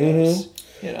cameos. Mm-hmm.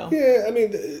 Yeah, I mean,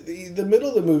 the middle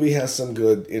of the movie has some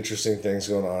good, interesting things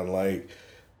going on. Like,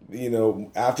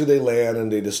 after they land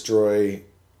and they destroy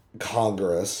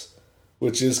Congress,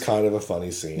 which is kind of a funny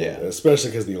scene. Yeah.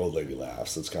 Especially because the old lady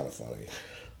laughs. It's kind of funny.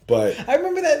 But I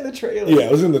remember that in the trailer. Yeah,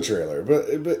 it was in the trailer. But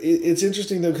it's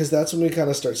interesting, though, because that's when we kind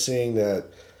of start seeing that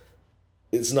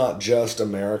it's not just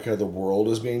America, the world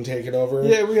is being taken over.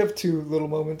 Yeah, we have two little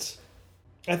moments.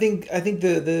 I think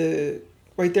the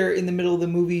right there in the middle of the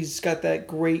movie's got that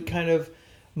great kind of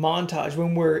montage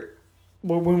when we're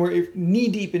knee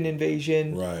deep in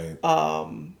invasion. Right.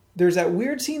 There's that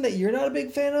weird scene that you're not a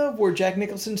big fan of where Jack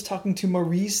Nicholson's talking to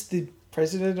Maurice, the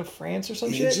president of France or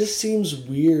some shit. It just seems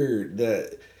weird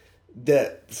that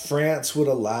France would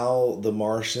allow the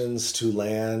Martians to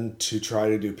land to try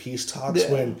to do peace talks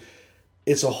when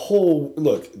it's a whole...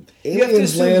 Look,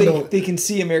 aliens they can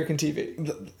see American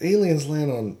TV. Aliens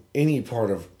land on any part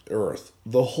of Earth.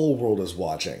 The whole world is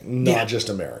watching, not just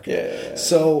America. Yeah.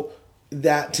 So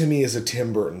that, to me, is a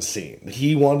Tim Burton scene.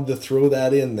 He wanted to throw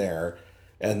that in there,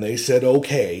 and they said,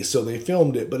 okay, so they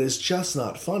filmed it, but it's just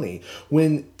not funny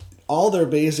when... all they're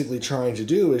basically trying to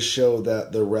do is show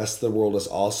that the rest of the world is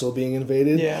also being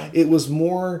invaded. Yeah. It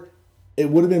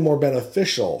would have been more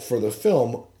beneficial for the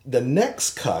film. The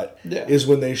next cut is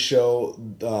when they show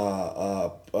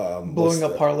blowing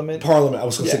up Parliament. I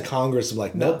was going to say Congress. I'm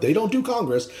like, nope, they don't do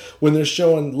Congress. When they're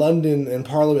showing London and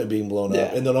Parliament being blown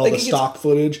up, and then all the stock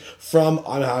footage from,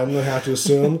 I'm going to have to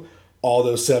assume, all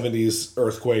those 70s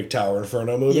Earthquake Tower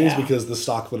Inferno movies because the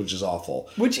stock footage is awful.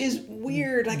 Which is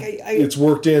weird. Like it's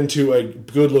worked into a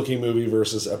good-looking movie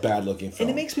versus a bad-looking film.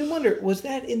 And it makes me wonder, was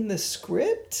that in the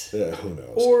script? Who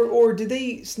knows? Or did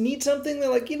they need something?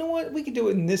 They're like, you know what? We could do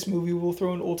it in this movie. We'll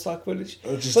throw in old stock footage.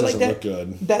 It just doesn't look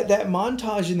good. That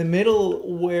montage in the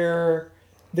middle where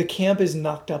the camp is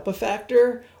knocked up a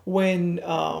factor when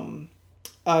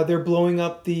they're blowing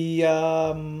up the...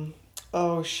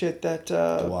 oh shit!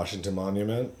 The Washington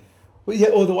Monument. Well, yeah.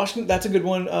 Oh, the Washington. That's a good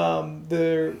one.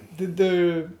 The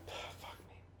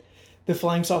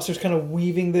flying saucers kind of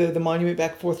weaving the monument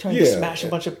back and forth, trying to smash a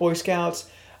bunch of Boy Scouts.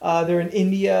 They're in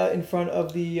India in front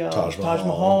of the Taj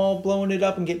Mahal, blowing it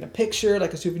up and getting a picture,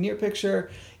 like a souvenir picture.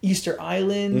 Easter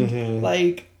Island,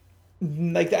 like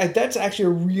that. That's actually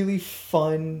a really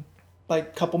fun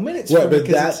like couple minutes. Right, for me but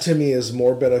that to me is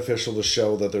more beneficial to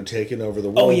show that they're taking over the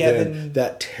world than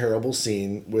that terrible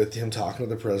scene with him talking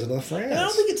to the president of France. And I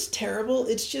don't think it's terrible.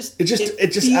 It's just it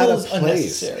just out of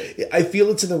place. Unnecessary. I feel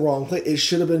it's in the wrong place. It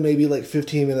should have been maybe like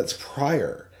 15 minutes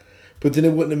prior. But then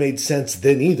it wouldn't have made sense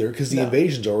then either because the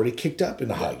invasion's already kicked up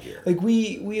into high gear. Like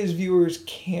we as viewers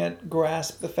can't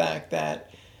grasp the fact that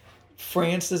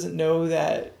France doesn't know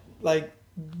that like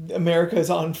America is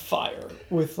on fire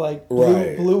with like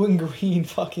blue and green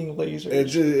fucking lasers.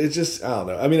 It just I don't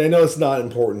know. I mean, I know it's not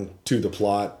important to the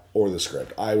plot or the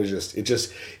script. It's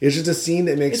just a scene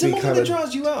that makes me kind of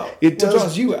draws you out. It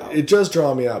draws you out. It does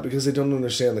draw me out because I don't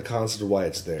understand the concept of why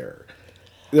it's there.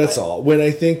 That's all. When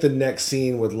I think the next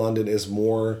scene with London is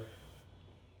more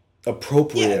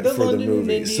appropriate for the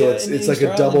movie. India, so it's like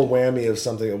a double Island. whammy of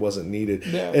something that wasn't needed.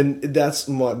 Yeah. And that's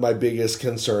my biggest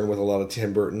concern with a lot of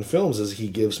Tim Burton films is he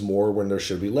gives more when there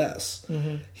should be less.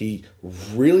 Mm-hmm. He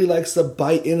really likes to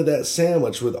bite into that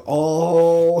sandwich with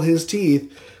all his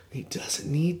teeth. He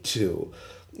doesn't need to.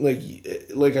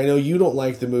 Like I know you don't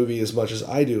like the movie as much as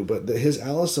I do, but his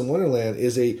Alice in Wonderland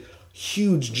is a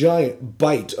huge giant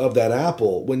bite of that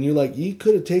apple when you're like, you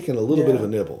could have taken a little bit of a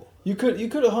nibble. You could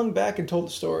have hung back and told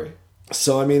the story.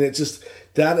 So I mean, it's just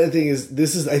that I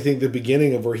think the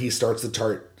beginning of where he starts to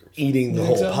start eating the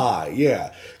whole pie.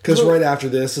 Yeah, because right after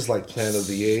this is like Planet of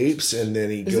the Apes, and then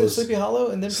he goes Sleepy Hollow,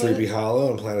 and then Sleepy Hollow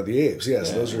and Planet of the Apes. Yeah,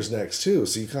 so those are his next two.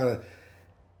 So you kind of.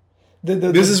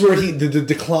 This is where the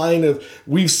decline of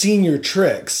we've seen your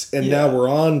tricks and now we're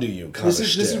on to you. This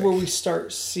is where we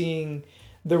start seeing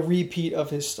the repeat of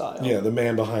his style. Yeah, the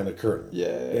man behind the curtain. Yeah.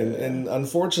 And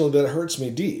unfortunately, that hurts me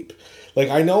deep. Like,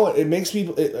 I know it makes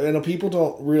people... I know people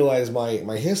don't realize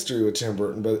my history with Tim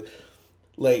Burton, but,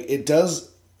 like, it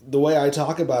does... The way I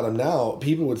talk about him now,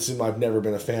 people would assume I've never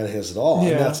been a fan of his at all.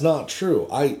 Yeah. And that's not true.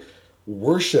 I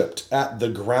worshipped at the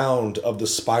ground of the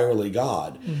spirally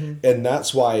god. Mm-hmm. And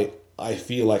that's why I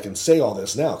feel I can say all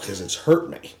this now, because it's hurt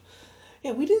me.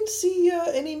 Yeah, we didn't see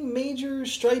any major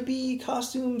stripy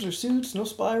costumes or suits, no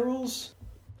spirals.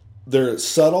 They're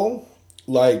subtle,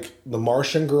 like the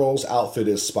Martian girl's outfit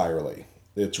is spirally.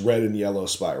 It's red and yellow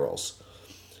spirals.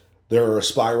 There are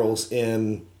spirals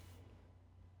in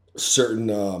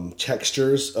certain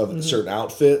textures of certain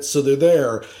outfits, so they're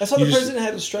there. I saw the president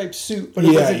had a striped suit, but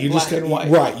it wasn't black and white.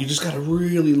 Right, you just got to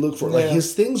really look for it. Like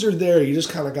his things are there, you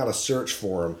just kind of got to search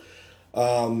for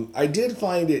them. I did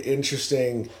find it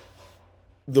interesting.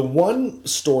 The one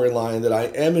storyline that I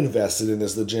am invested in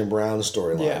is the Jim Brown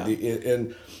storyline.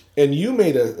 Yeah. And you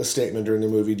made a statement during the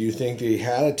movie. Do you think they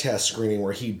had a test screening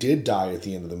where he did die at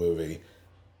the end of the movie?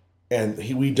 And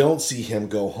we don't see him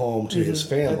go home to his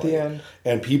family. At the end.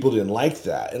 And people didn't like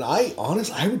that. And I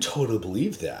would totally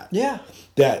believe that. Yeah.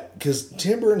 That, because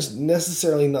Tim Burton's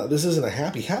necessarily not, this isn't a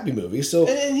happy movie. So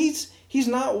and he's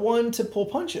not one to pull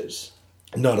punches.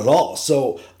 Not at all.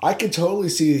 So I could totally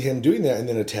see him doing that and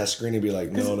then a test screen and be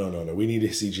like, no. We need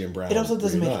to see Jim Brown. It also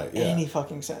doesn't make any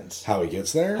fucking sense. How he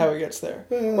gets there?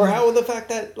 Or how the fact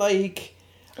that, like...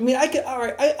 I mean,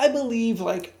 I believe,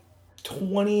 like,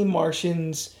 20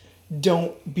 Martians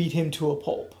don't beat him to a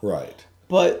pulp. Right.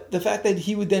 But the fact that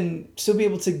he would then still be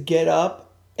able to get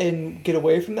up and get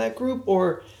away from that group,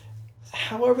 or...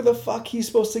 however the fuck he's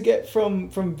supposed to get from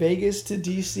Vegas to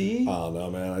DC. I don't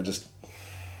know, man. I just...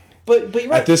 But you're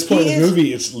right. At this point in the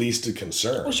movie, it's least a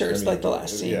concern. Well, sure, it's like the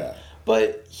last scene. Yeah.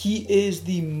 But he is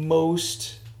the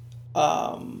most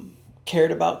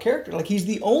cared about character. Like, he's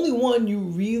the only one you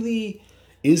really...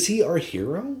 Is he our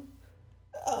hero?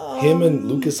 Him and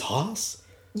Lucas Haas?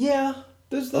 Yeah.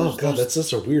 That's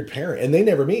just a weird pairing. And they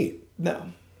never meet.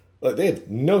 No. Like, they have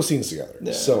no scenes together.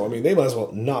 Yeah. So, I mean, they might as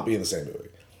well not be in the same movie.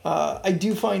 I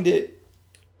do find it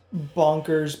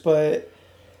bonkers, but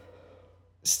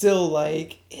still,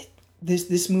 like...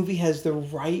 This movie has the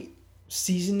right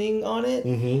seasoning on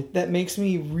it that makes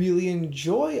me really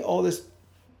enjoy all this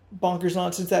bonkers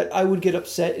nonsense that I would get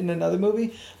upset in another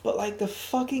movie. But like the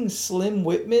fucking Slim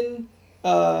Whitman,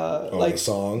 the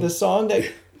song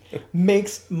that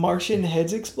makes Martian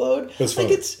heads explode. That's like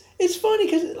funny. it's funny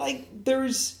because like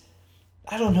there's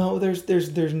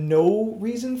no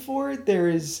reason for it. There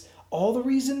is all the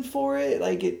reason for it.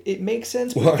 Like, it makes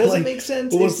sense, but it doesn't make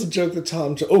sense. What's the joke that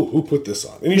Tom Jones... Oh, who put this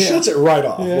on? And he shuts it right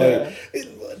off. Yeah.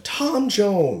 Like, Tom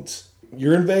Jones.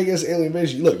 You're in Vegas, Alien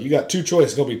Invasion. Look, you got two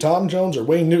choices. It's going to be Tom Jones or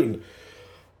Wayne Newton.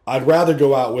 I'd rather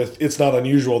go out with It's Not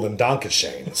Unusual than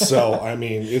Donkashane. So, I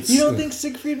mean, it's... You don't think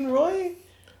Siegfried and Roy?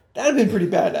 That'd have been pretty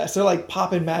badass. They're, like,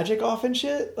 popping magic off and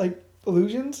shit. Like,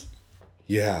 illusions.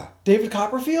 Yeah. David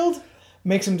Copperfield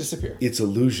makes him disappear. It's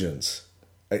illusions.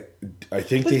 I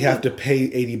think they have to pay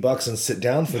 $80 and sit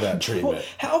down for that treatment.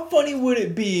 How funny would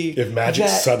it be If magic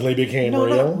suddenly became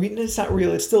real? It's not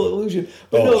real. It's still illusion.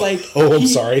 But no, like... I'm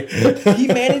sorry. He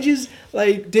manages,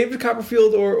 like, David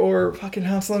Copperfield or fucking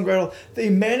Hansel and Gretel, they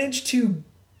manage to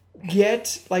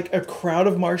get, like, a crowd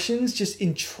of Martians just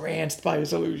entranced by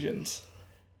his illusions.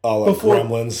 Like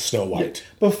Gremlins, Snow White.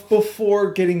 Yeah,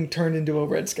 before getting turned into a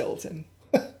red skeleton.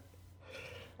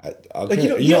 Okay. Like, you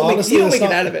don't make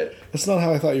it out of it. That's not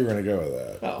how I thought you were going to go with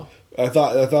that. Oh. I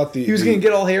thought he was going to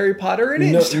get all Harry Potter in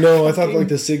it. No, I thought like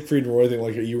the Siegfried and Roy thing.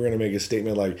 Like you were going to make a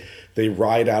statement like they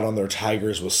ride out on their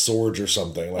tigers with swords or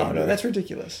something. Like, oh no, that's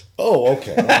ridiculous. Oh,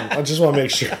 okay. I just want to make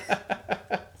sure.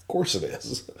 Of course it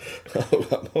is.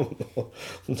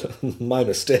 My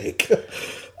mistake.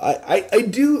 I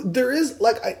do. There is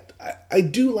like I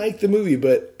do like the movie,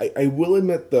 but I will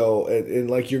admit though, and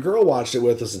like your girl watched it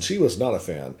with us, and she was not a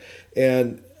fan,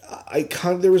 and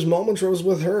there was moments where I was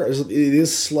with her. It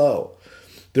is slow.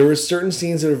 There were certain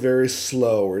scenes that are very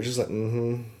slow. Where it's just like,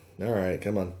 all right,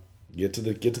 come on, get to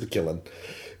the killing,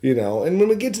 And when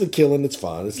we get to the killing, it's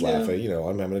fun. It's laughing.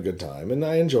 I'm having a good time, and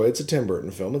I enjoy it. It's a Tim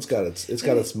Burton film. It's got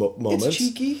its moments. It's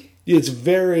cheeky. It's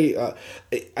very.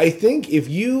 I think if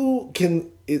you can.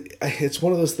 It's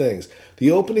one of those things.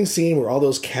 The opening scene where all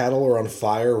those cattle are on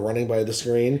fire running by the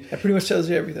screen. That pretty much tells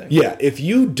you everything. Yeah, if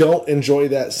you don't enjoy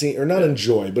that scene, or not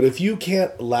enjoy, but if you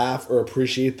can't laugh or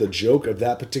appreciate the joke of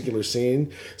that particular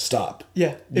scene, stop.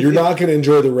 Yeah. You're not going to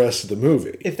enjoy the rest of the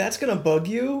movie. If that's going to bug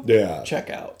you, check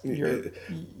out.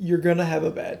 You're going to have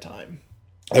a bad time.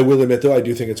 I will admit, though, I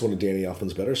do think it's one of Danny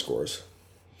Elfman's better scores.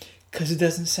 Because it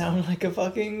doesn't sound like a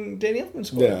fucking Danny Elfman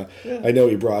score. Yeah. I know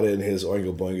he brought in his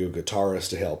Oingo Boingo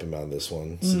guitarist to help him on this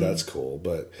one, so that's cool.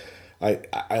 But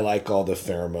I like all the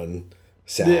pheromone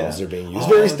sounds that are being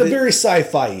used. Very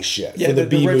sci-fi shit. Yeah, for the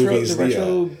B retro, movies. The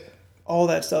retro, all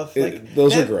that stuff.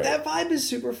 Those are great. That vibe is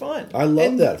super fun. I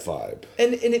love that vibe.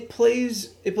 And it plays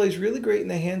really great in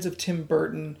the hands of Tim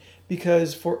Burton.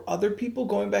 Because for other people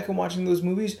going back and watching those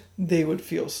movies, they would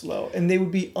feel slow. And they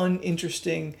would be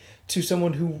uninteresting to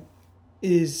someone who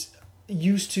is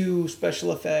used to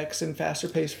special effects and faster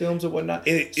paced films and whatnot.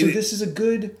 This is a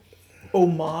good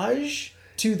homage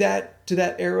to that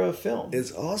era of film.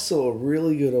 It's also a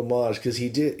really good homage because he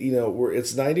did,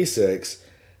 it's 96,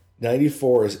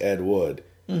 94 is Ed Wood.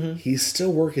 Mm-hmm. He's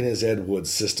still working his Ed Wood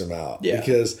system out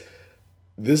because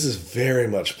this is very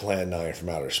much Plan 9 from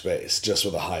outer space, just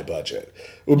with a high budget.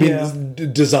 I mean,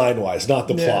 design wise, not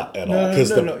the plot at all, because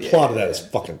the plot of that is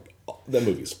fucking. That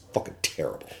movie is fucking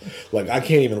terrible. Like, I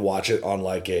can't even watch it on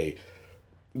like a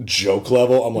joke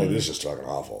level. I'm like, this is just fucking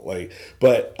awful. Like,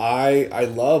 but I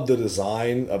love the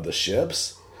design of the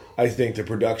ships. I think the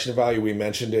production value, we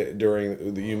mentioned it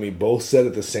during you and me both said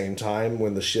at the same time,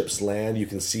 when the ships land, you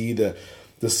can see the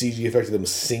CG effect of them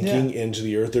sinking into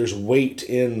the earth. There's weight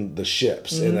in the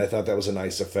ships, and I thought that was a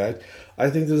nice effect. I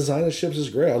think the design of ships is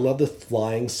great. I love the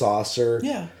flying saucer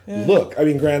look. I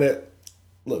mean, granted,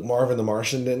 Marvin the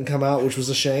Martian didn't come out, which was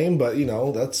a shame, but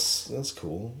that's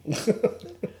cool.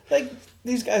 Like,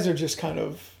 these guys are just kind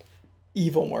of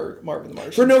evil Marvin the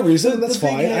Martian for no reason. That's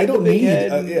fine. Head, I don't need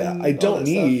I don't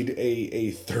need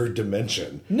a third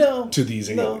dimension to these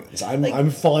aliens. No.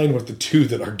 I'm fine with the two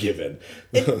that are given.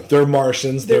 They're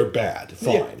Martians, they're bad.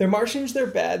 Fine. Yeah, they're Martians, they're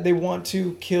bad. They want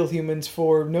to kill humans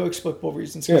for no explicable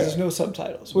reasons because there's no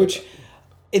subtitles, which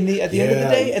at the end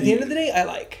of the day, I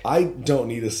like. I don't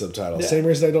need a subtitle. Same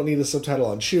reason I don't need a subtitle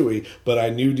on Chewie, but I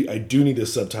do need a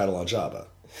subtitle on Jabba.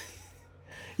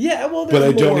 Yeah, well, but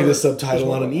I don't need a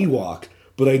subtitle on an Ewok,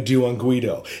 but I do on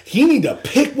Guido. He need to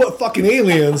pick what fucking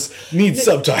aliens need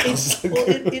subtitles.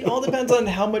 It all depends on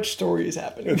how much story is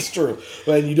happening. It's true.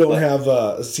 But you don't have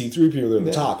C-3PO there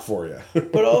to talk for you.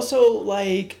 But also,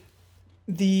 like,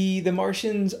 the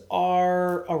Martians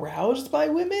are aroused by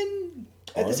women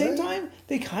at the same time.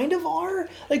 They kind of are.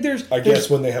 Like, I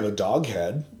guess when they have a dog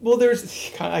head. Well, there's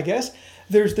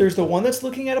the one that's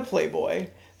looking at a Playboy.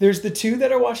 There's the two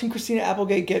that are watching Christina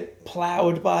Applegate get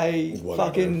plowed by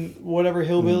fucking whatever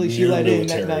hillbilly she let in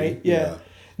that night. Yeah.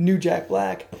 New Jack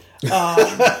Black.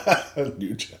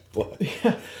 New Jack Black.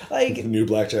 Yeah. Like New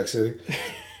Blackjack City.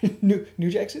 New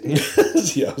Jack City?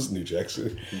 Yeah, it was New Jack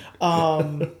City.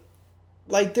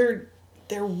 Like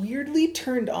they're weirdly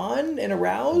turned on and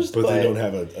aroused, but they don't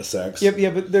have a sex. Yep, yeah,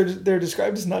 but they're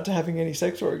described as not to having any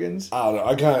sex organs. I don't know.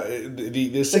 I got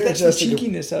the Sarah that's Jessica, the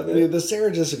cheekiness of it. The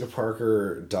Sarah Jessica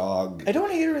Parker dog. I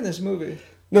don't hate her in this movie.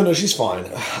 No, she's fine.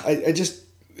 I just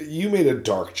you made a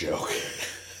dark joke.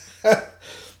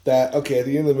 That at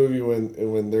the end of the movie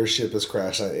when their ship is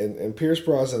crashed and Pierce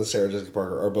Brosnan and Sarah Jessica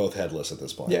Parker are both headless at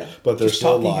this point. Yeah, but they're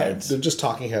still alive. Heads. They're just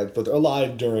talking heads, but they're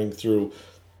alive through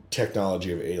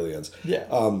technology of aliens. Yeah.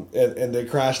 And they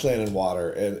crash land in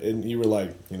water, and you were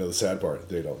like, you know, the sad part,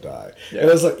 they don't die. Yeah. And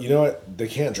I was like, you know what? They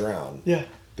can't drown. Yeah.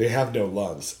 They have no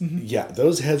lungs. Mm-hmm. Yeah,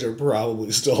 those heads are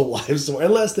probably still alive somewhere,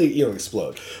 unless they, you know,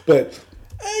 explode. But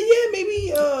yeah,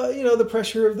 maybe you know, the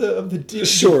pressure of the deep,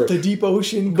 sure, the deep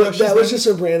ocean. But that was just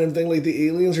a random thing. Like, the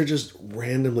aliens are just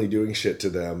randomly doing shit to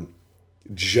them,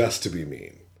 just to be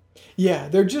mean. Yeah,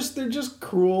 they're just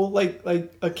cruel, like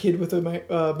a kid with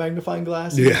a magnifying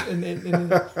glass. Yeah.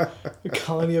 In a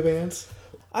colony of ants.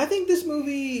 I think this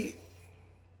movie,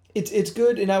 it's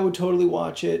good, and I would totally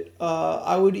watch it.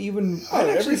 I would even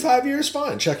every 5 years,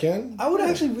 fine. Check in. I would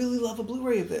actually really love a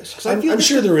Blu-ray of this. I'm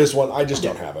sure there is one. I just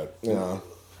don't have it. Yeah.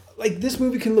 Like, this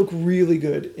movie can look really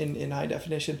good in high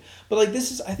definition, but like,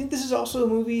 I think this is also a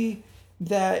movie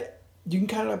that you can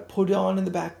kind of put on in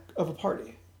the back of a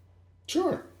party.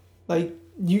 Sure. Like,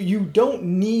 you don't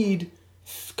need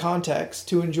context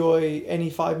to enjoy any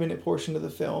 5-minute portion of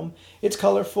the film. It's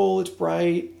colorful, it's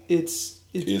bright, it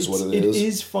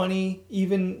is funny,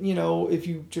 even, you know, if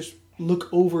you just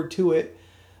look over to it.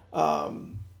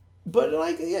 But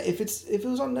like, yeah, if it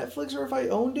was on Netflix, or if I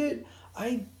owned it,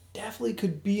 I definitely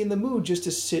could be in the mood just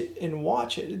to sit and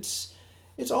watch it.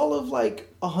 It's all of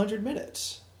like 100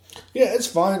 minutes. Yeah, it's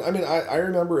fine. I mean, I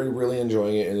remember really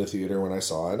enjoying it in the theater when I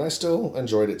saw it, and I still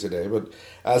enjoyed it today. But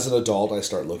as an adult, I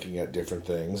start looking at different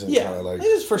things and kind of like,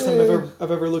 it's the first time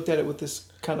I've ever looked at it with this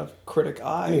kind of critic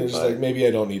eye. You know, just like, maybe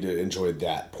I don't need to enjoy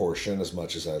that portion as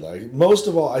much as I like. Most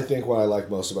of all, I think what I like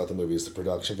most about the movie is the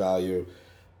production value.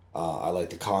 I like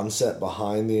the concept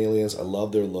behind the aliens. I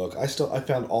love their look. I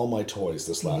found all my toys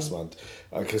this last month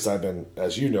because I've been,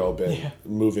 as you know,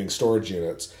 moving storage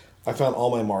units. I found all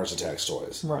my Mars Attacks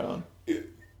toys. Right on.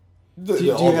 Do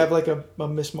you have like a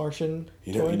Miss Martian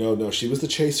toy? No, she was the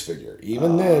chase figure.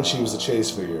 Even then, she was the chase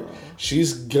figure.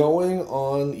 She's going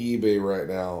on eBay right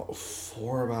now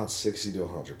for about $60 to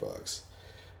 $100.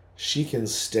 She can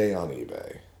stay on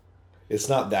eBay. It's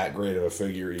not that great of a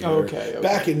figure either. Okay.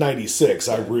 Back in '96,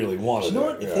 I really wanted it. You know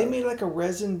what? If they made like a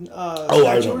resin I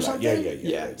statue know or that. something?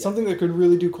 Yeah. Something that could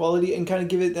really do quality and kind of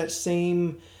give it that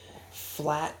same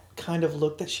flat kind of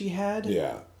look that she had.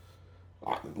 Yeah.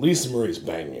 Lisa Marie's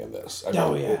banging in this. I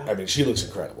mean, she looks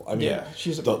incredible. I mean,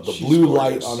 she's blue gorgeous.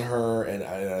 light on her, and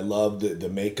I love the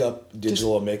makeup,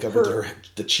 digital makeup, with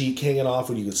the cheek hanging off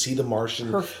when you can see the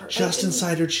Martian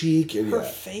inside her cheek. And her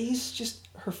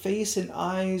face and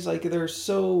eyes, like, they're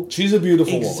so she's a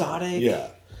beautiful exotic. Woman. Yeah.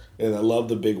 And I love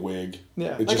the big wig.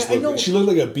 Yeah. She looked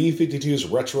like a B-52's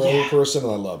retro person,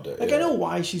 and I loved it. Like, I know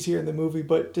why she's here in the movie,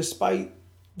 but despite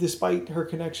her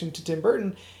connection to Tim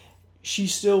Burton, she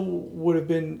still would have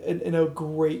been in a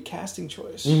great casting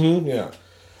choice. Mm-hmm, yeah.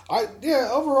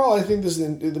 Overall, I think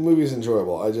the movie is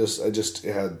enjoyable. I just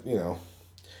had, you know,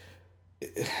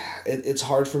 it's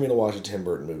hard for me to watch a Tim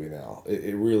Burton movie now.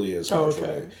 It really is hard for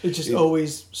me. It's just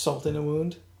always salt in a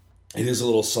wound. It is a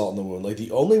little salt in the wound. Like,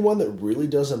 the only one that really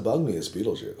doesn't bug me is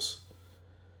Beetlejuice.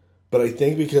 But I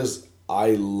think because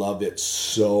I love it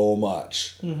so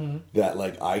much that,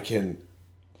 like, I can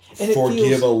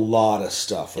forgive a lot of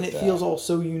stuff with that. And it feels all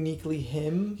so uniquely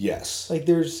him. Yes. Like,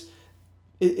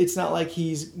 it's not like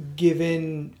he's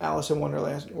given Alice in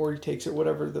Wonderland, or he takes it,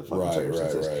 whatever the fucking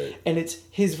circumstances. Right. And it's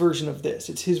his version of this.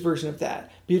 It's his version of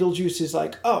that. Beetlejuice is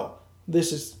like, oh,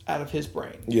 this is out of his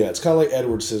brain. Yeah, it's kind of like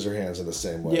Edward Scissorhands in the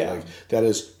same way. Yeah. Like, that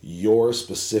is your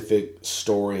specific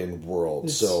story and world.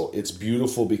 So it's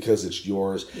beautiful because it's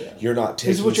yours. Yeah. You're not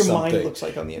taking something. This is what your mind looks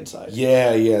like on the inside.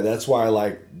 Yeah. That's why I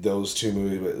like those two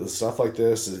movies. But stuff like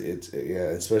this,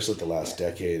 especially the last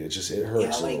decade, it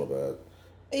hurts a little bit.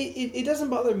 It doesn't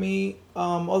bother me.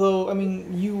 Although, I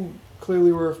mean, you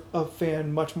clearly were a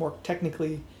fan much more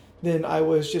technically than I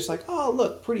was. Just like, oh,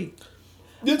 look, pretty.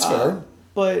 It's fair.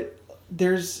 But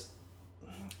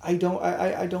I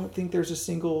don't think there's a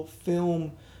single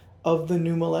film of the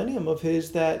new millennium of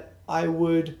his that I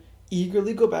would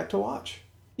eagerly go back to watch,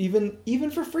 even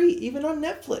for free, even on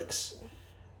Netflix.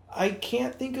 I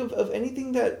can't think of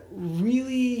anything that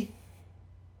really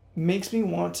makes me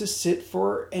want to sit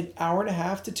for an hour and a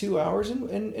half to 2 hours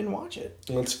and watch it.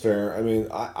 That's fair. I mean,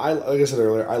 I like I said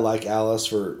earlier, I like Alice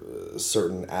for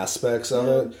certain aspects of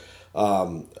it.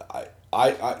 One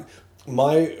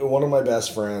of my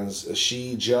best friends,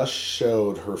 she just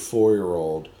showed her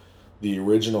 4-year-old the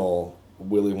original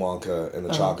Willy Wonka and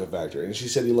the Chocolate Factory, and she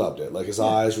said he loved it. Like, his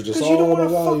eyes were just, you don't want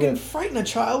to fucking frighten a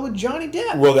child with Johnny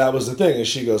Depp. Well, that was the thing, and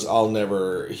she goes, he'll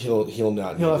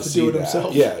not have to do it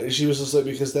himself. Yeah, she was just like,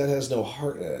 because that has no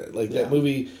heart in it. Like, that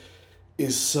movie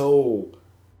is so...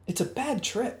 It's a bad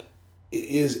trip.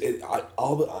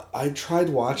 I tried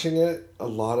watching it a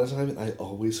lot of times, and I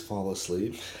always fall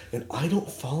asleep. And I don't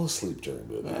fall asleep during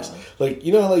movies. Like,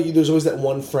 you know how like there's always that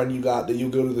one friend you got that you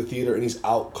go to the theater and he's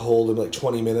out cold in like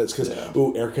 20 minutes because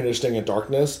air conditioning and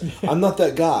darkness. I'm not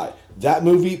that guy. That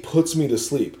movie puts me to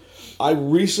sleep. I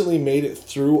recently made it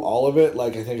through all of it,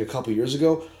 like I think a couple years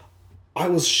ago. I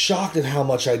was shocked at how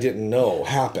much I didn't know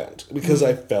happened because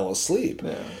I fell asleep.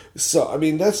 Yeah. So I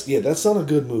mean that's not a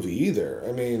good movie either.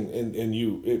 I mean,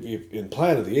 in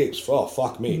Planet of the Apes, oh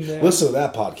fuck me, listen to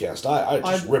that podcast. I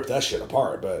just ripped that shit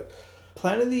apart. But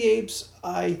Planet of the Apes,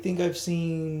 I think I've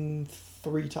seen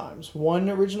 3 times. One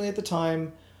originally at the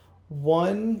time,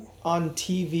 one on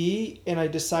TV, and I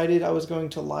decided I was going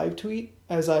to live tweet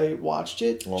as I watched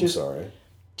it. Well, I'm sorry.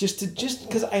 Just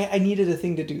because I needed a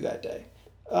thing to do that day.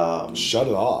 Shut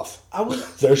it off.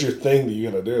 There's your thing that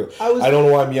you gotta do. I don't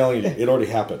know why I'm yelling at you. It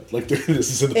already happened. Like this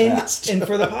is in the past. And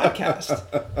for the podcast.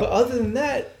 But other than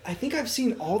that, I think I've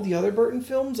seen all the other Burton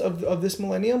films of this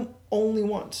millennium only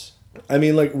once. I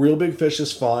mean, like Real Big Fish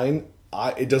is fine.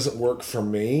 It doesn't work for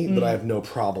me, but I have no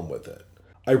problem with it.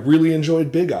 I really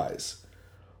enjoyed Big Eyes.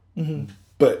 Mm-hmm.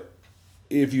 But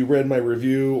if you read my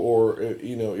review or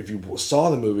if you saw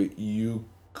the movie, you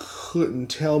couldn't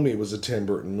tell me it was a Tim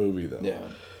Burton movie though. Yeah.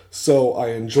 So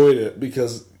I enjoyed it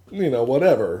because,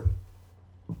 whatever.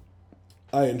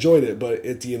 I enjoyed it, but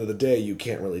at the end of the day, you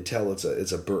can't really tell it's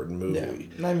a Burton movie.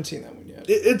 Yeah, I haven't seen that one yet.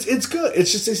 It's good.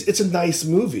 It's just it's a nice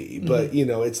movie, but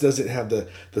it doesn't have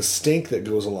the stink that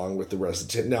goes along with the rest of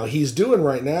Tim. Now he's doing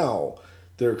right now.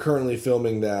 They're currently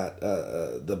filming that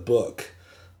the book.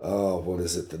 Oh, what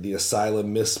is it? The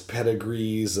Asylum, Miss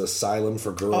Pedigree's Asylum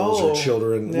for Girls or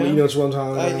Children. Yeah. Well, you know what I'm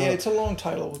talking about? Yeah, it's a long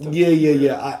title.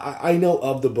 Yeah. I know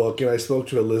of the book, and I spoke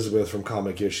to Elizabeth from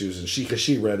Comic Issues, and because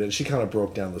she read it, and she kind of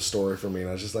broke down the story for me, and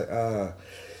I was just like,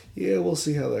 yeah, we'll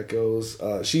see how that goes.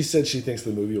 She said she thinks the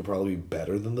movie will probably be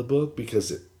better than the book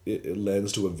because it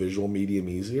lends to a visual medium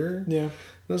easier. Yeah. And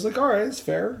I was like, all right, it's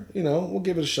fair. We'll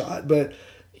give it a shot, but...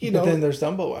 But then there's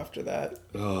Dumbo after that.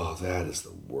 Oh, that is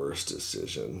the worst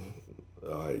decision.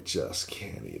 I just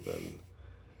can't even.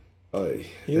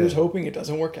 Here's hoping it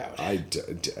doesn't work out.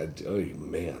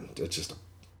 Man, that's just.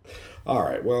 All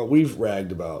right, well, we've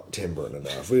ragged about Tim Burton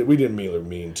enough. We didn't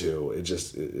mean to. It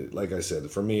just, like I said,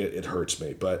 for me, it hurts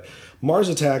me. But Mars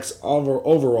Attacks,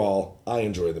 overall, I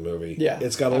enjoy the movie. Yeah,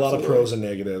 it's got a lot of pros and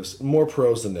negatives. More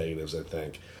pros than negatives, I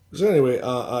think. So anyway,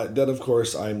 then of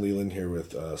course I'm Leland here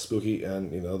with Spooky,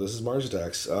 and this is Mars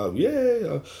Attacks.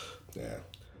 Yeah.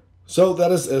 So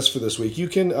that is for this week. You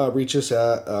can reach us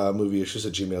at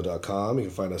movieissues@gmail.com. You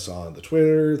can find us on the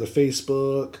Twitter, the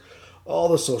Facebook, all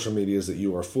the social medias that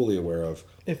you are fully aware of.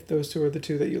 If those two are the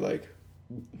two that you like.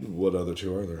 What other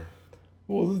two are there?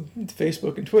 Well,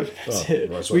 Facebook and Twitter. That's it.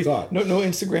 That's what I thought. No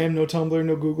Instagram, no Tumblr,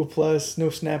 no Google Plus, no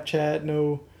Snapchat,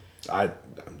 no.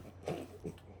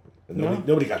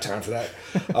 Nobody got time for that.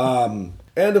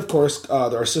 And of course,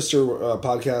 our sister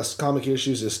podcast, Comic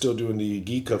Issues, is still doing the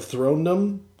Geek of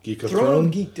Thronedom.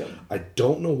 Throne Geekdom. I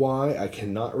don't know why. I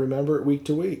cannot remember it week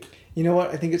to week. You know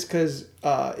what? I think it's because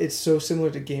it's so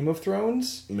similar to Game of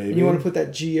Thrones. Maybe. And you want to put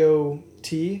that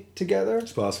GOT together?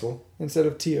 It's possible. Instead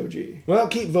of TOG. Well,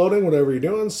 keep voting, whatever you're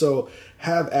doing. So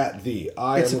have at thee.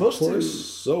 It's supposed to.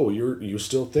 So you're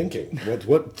still thinking.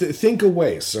 Think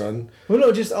away, son. Well,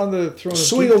 no, just on the Throne of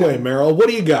Swing Geekdom. away, Meryl. What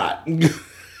do you got?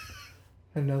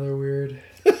 Another weird.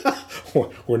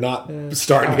 We're not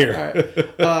starting here.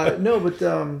 All right. No, but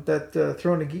that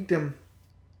Throne of Geekdom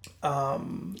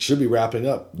should be wrapping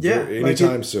up. Yeah,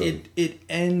 anytime soon. It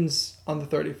ends on the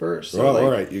 31st. So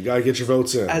all right. You gotta get your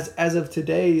votes in. As of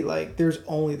today, there's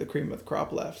only the cream of the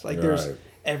crop left. There's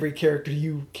every character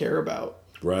you care about.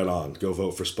 Right on. Go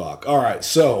vote for Spock. All right.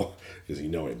 So, because he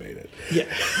made it. Yeah.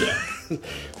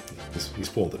 He's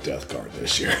pulling the death card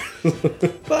this year.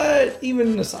 But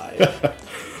even aside.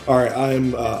 All right,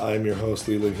 I'm your host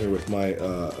Leland here with my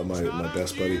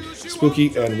best buddy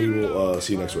Spooky, and we will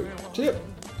see you next week. See ya.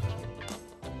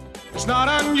 It's not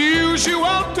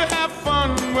unusual to have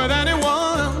fun with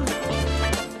anyone,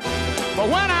 but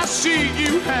when I see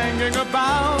you hanging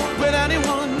about with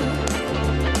anyone,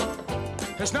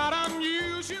 it's not unusual.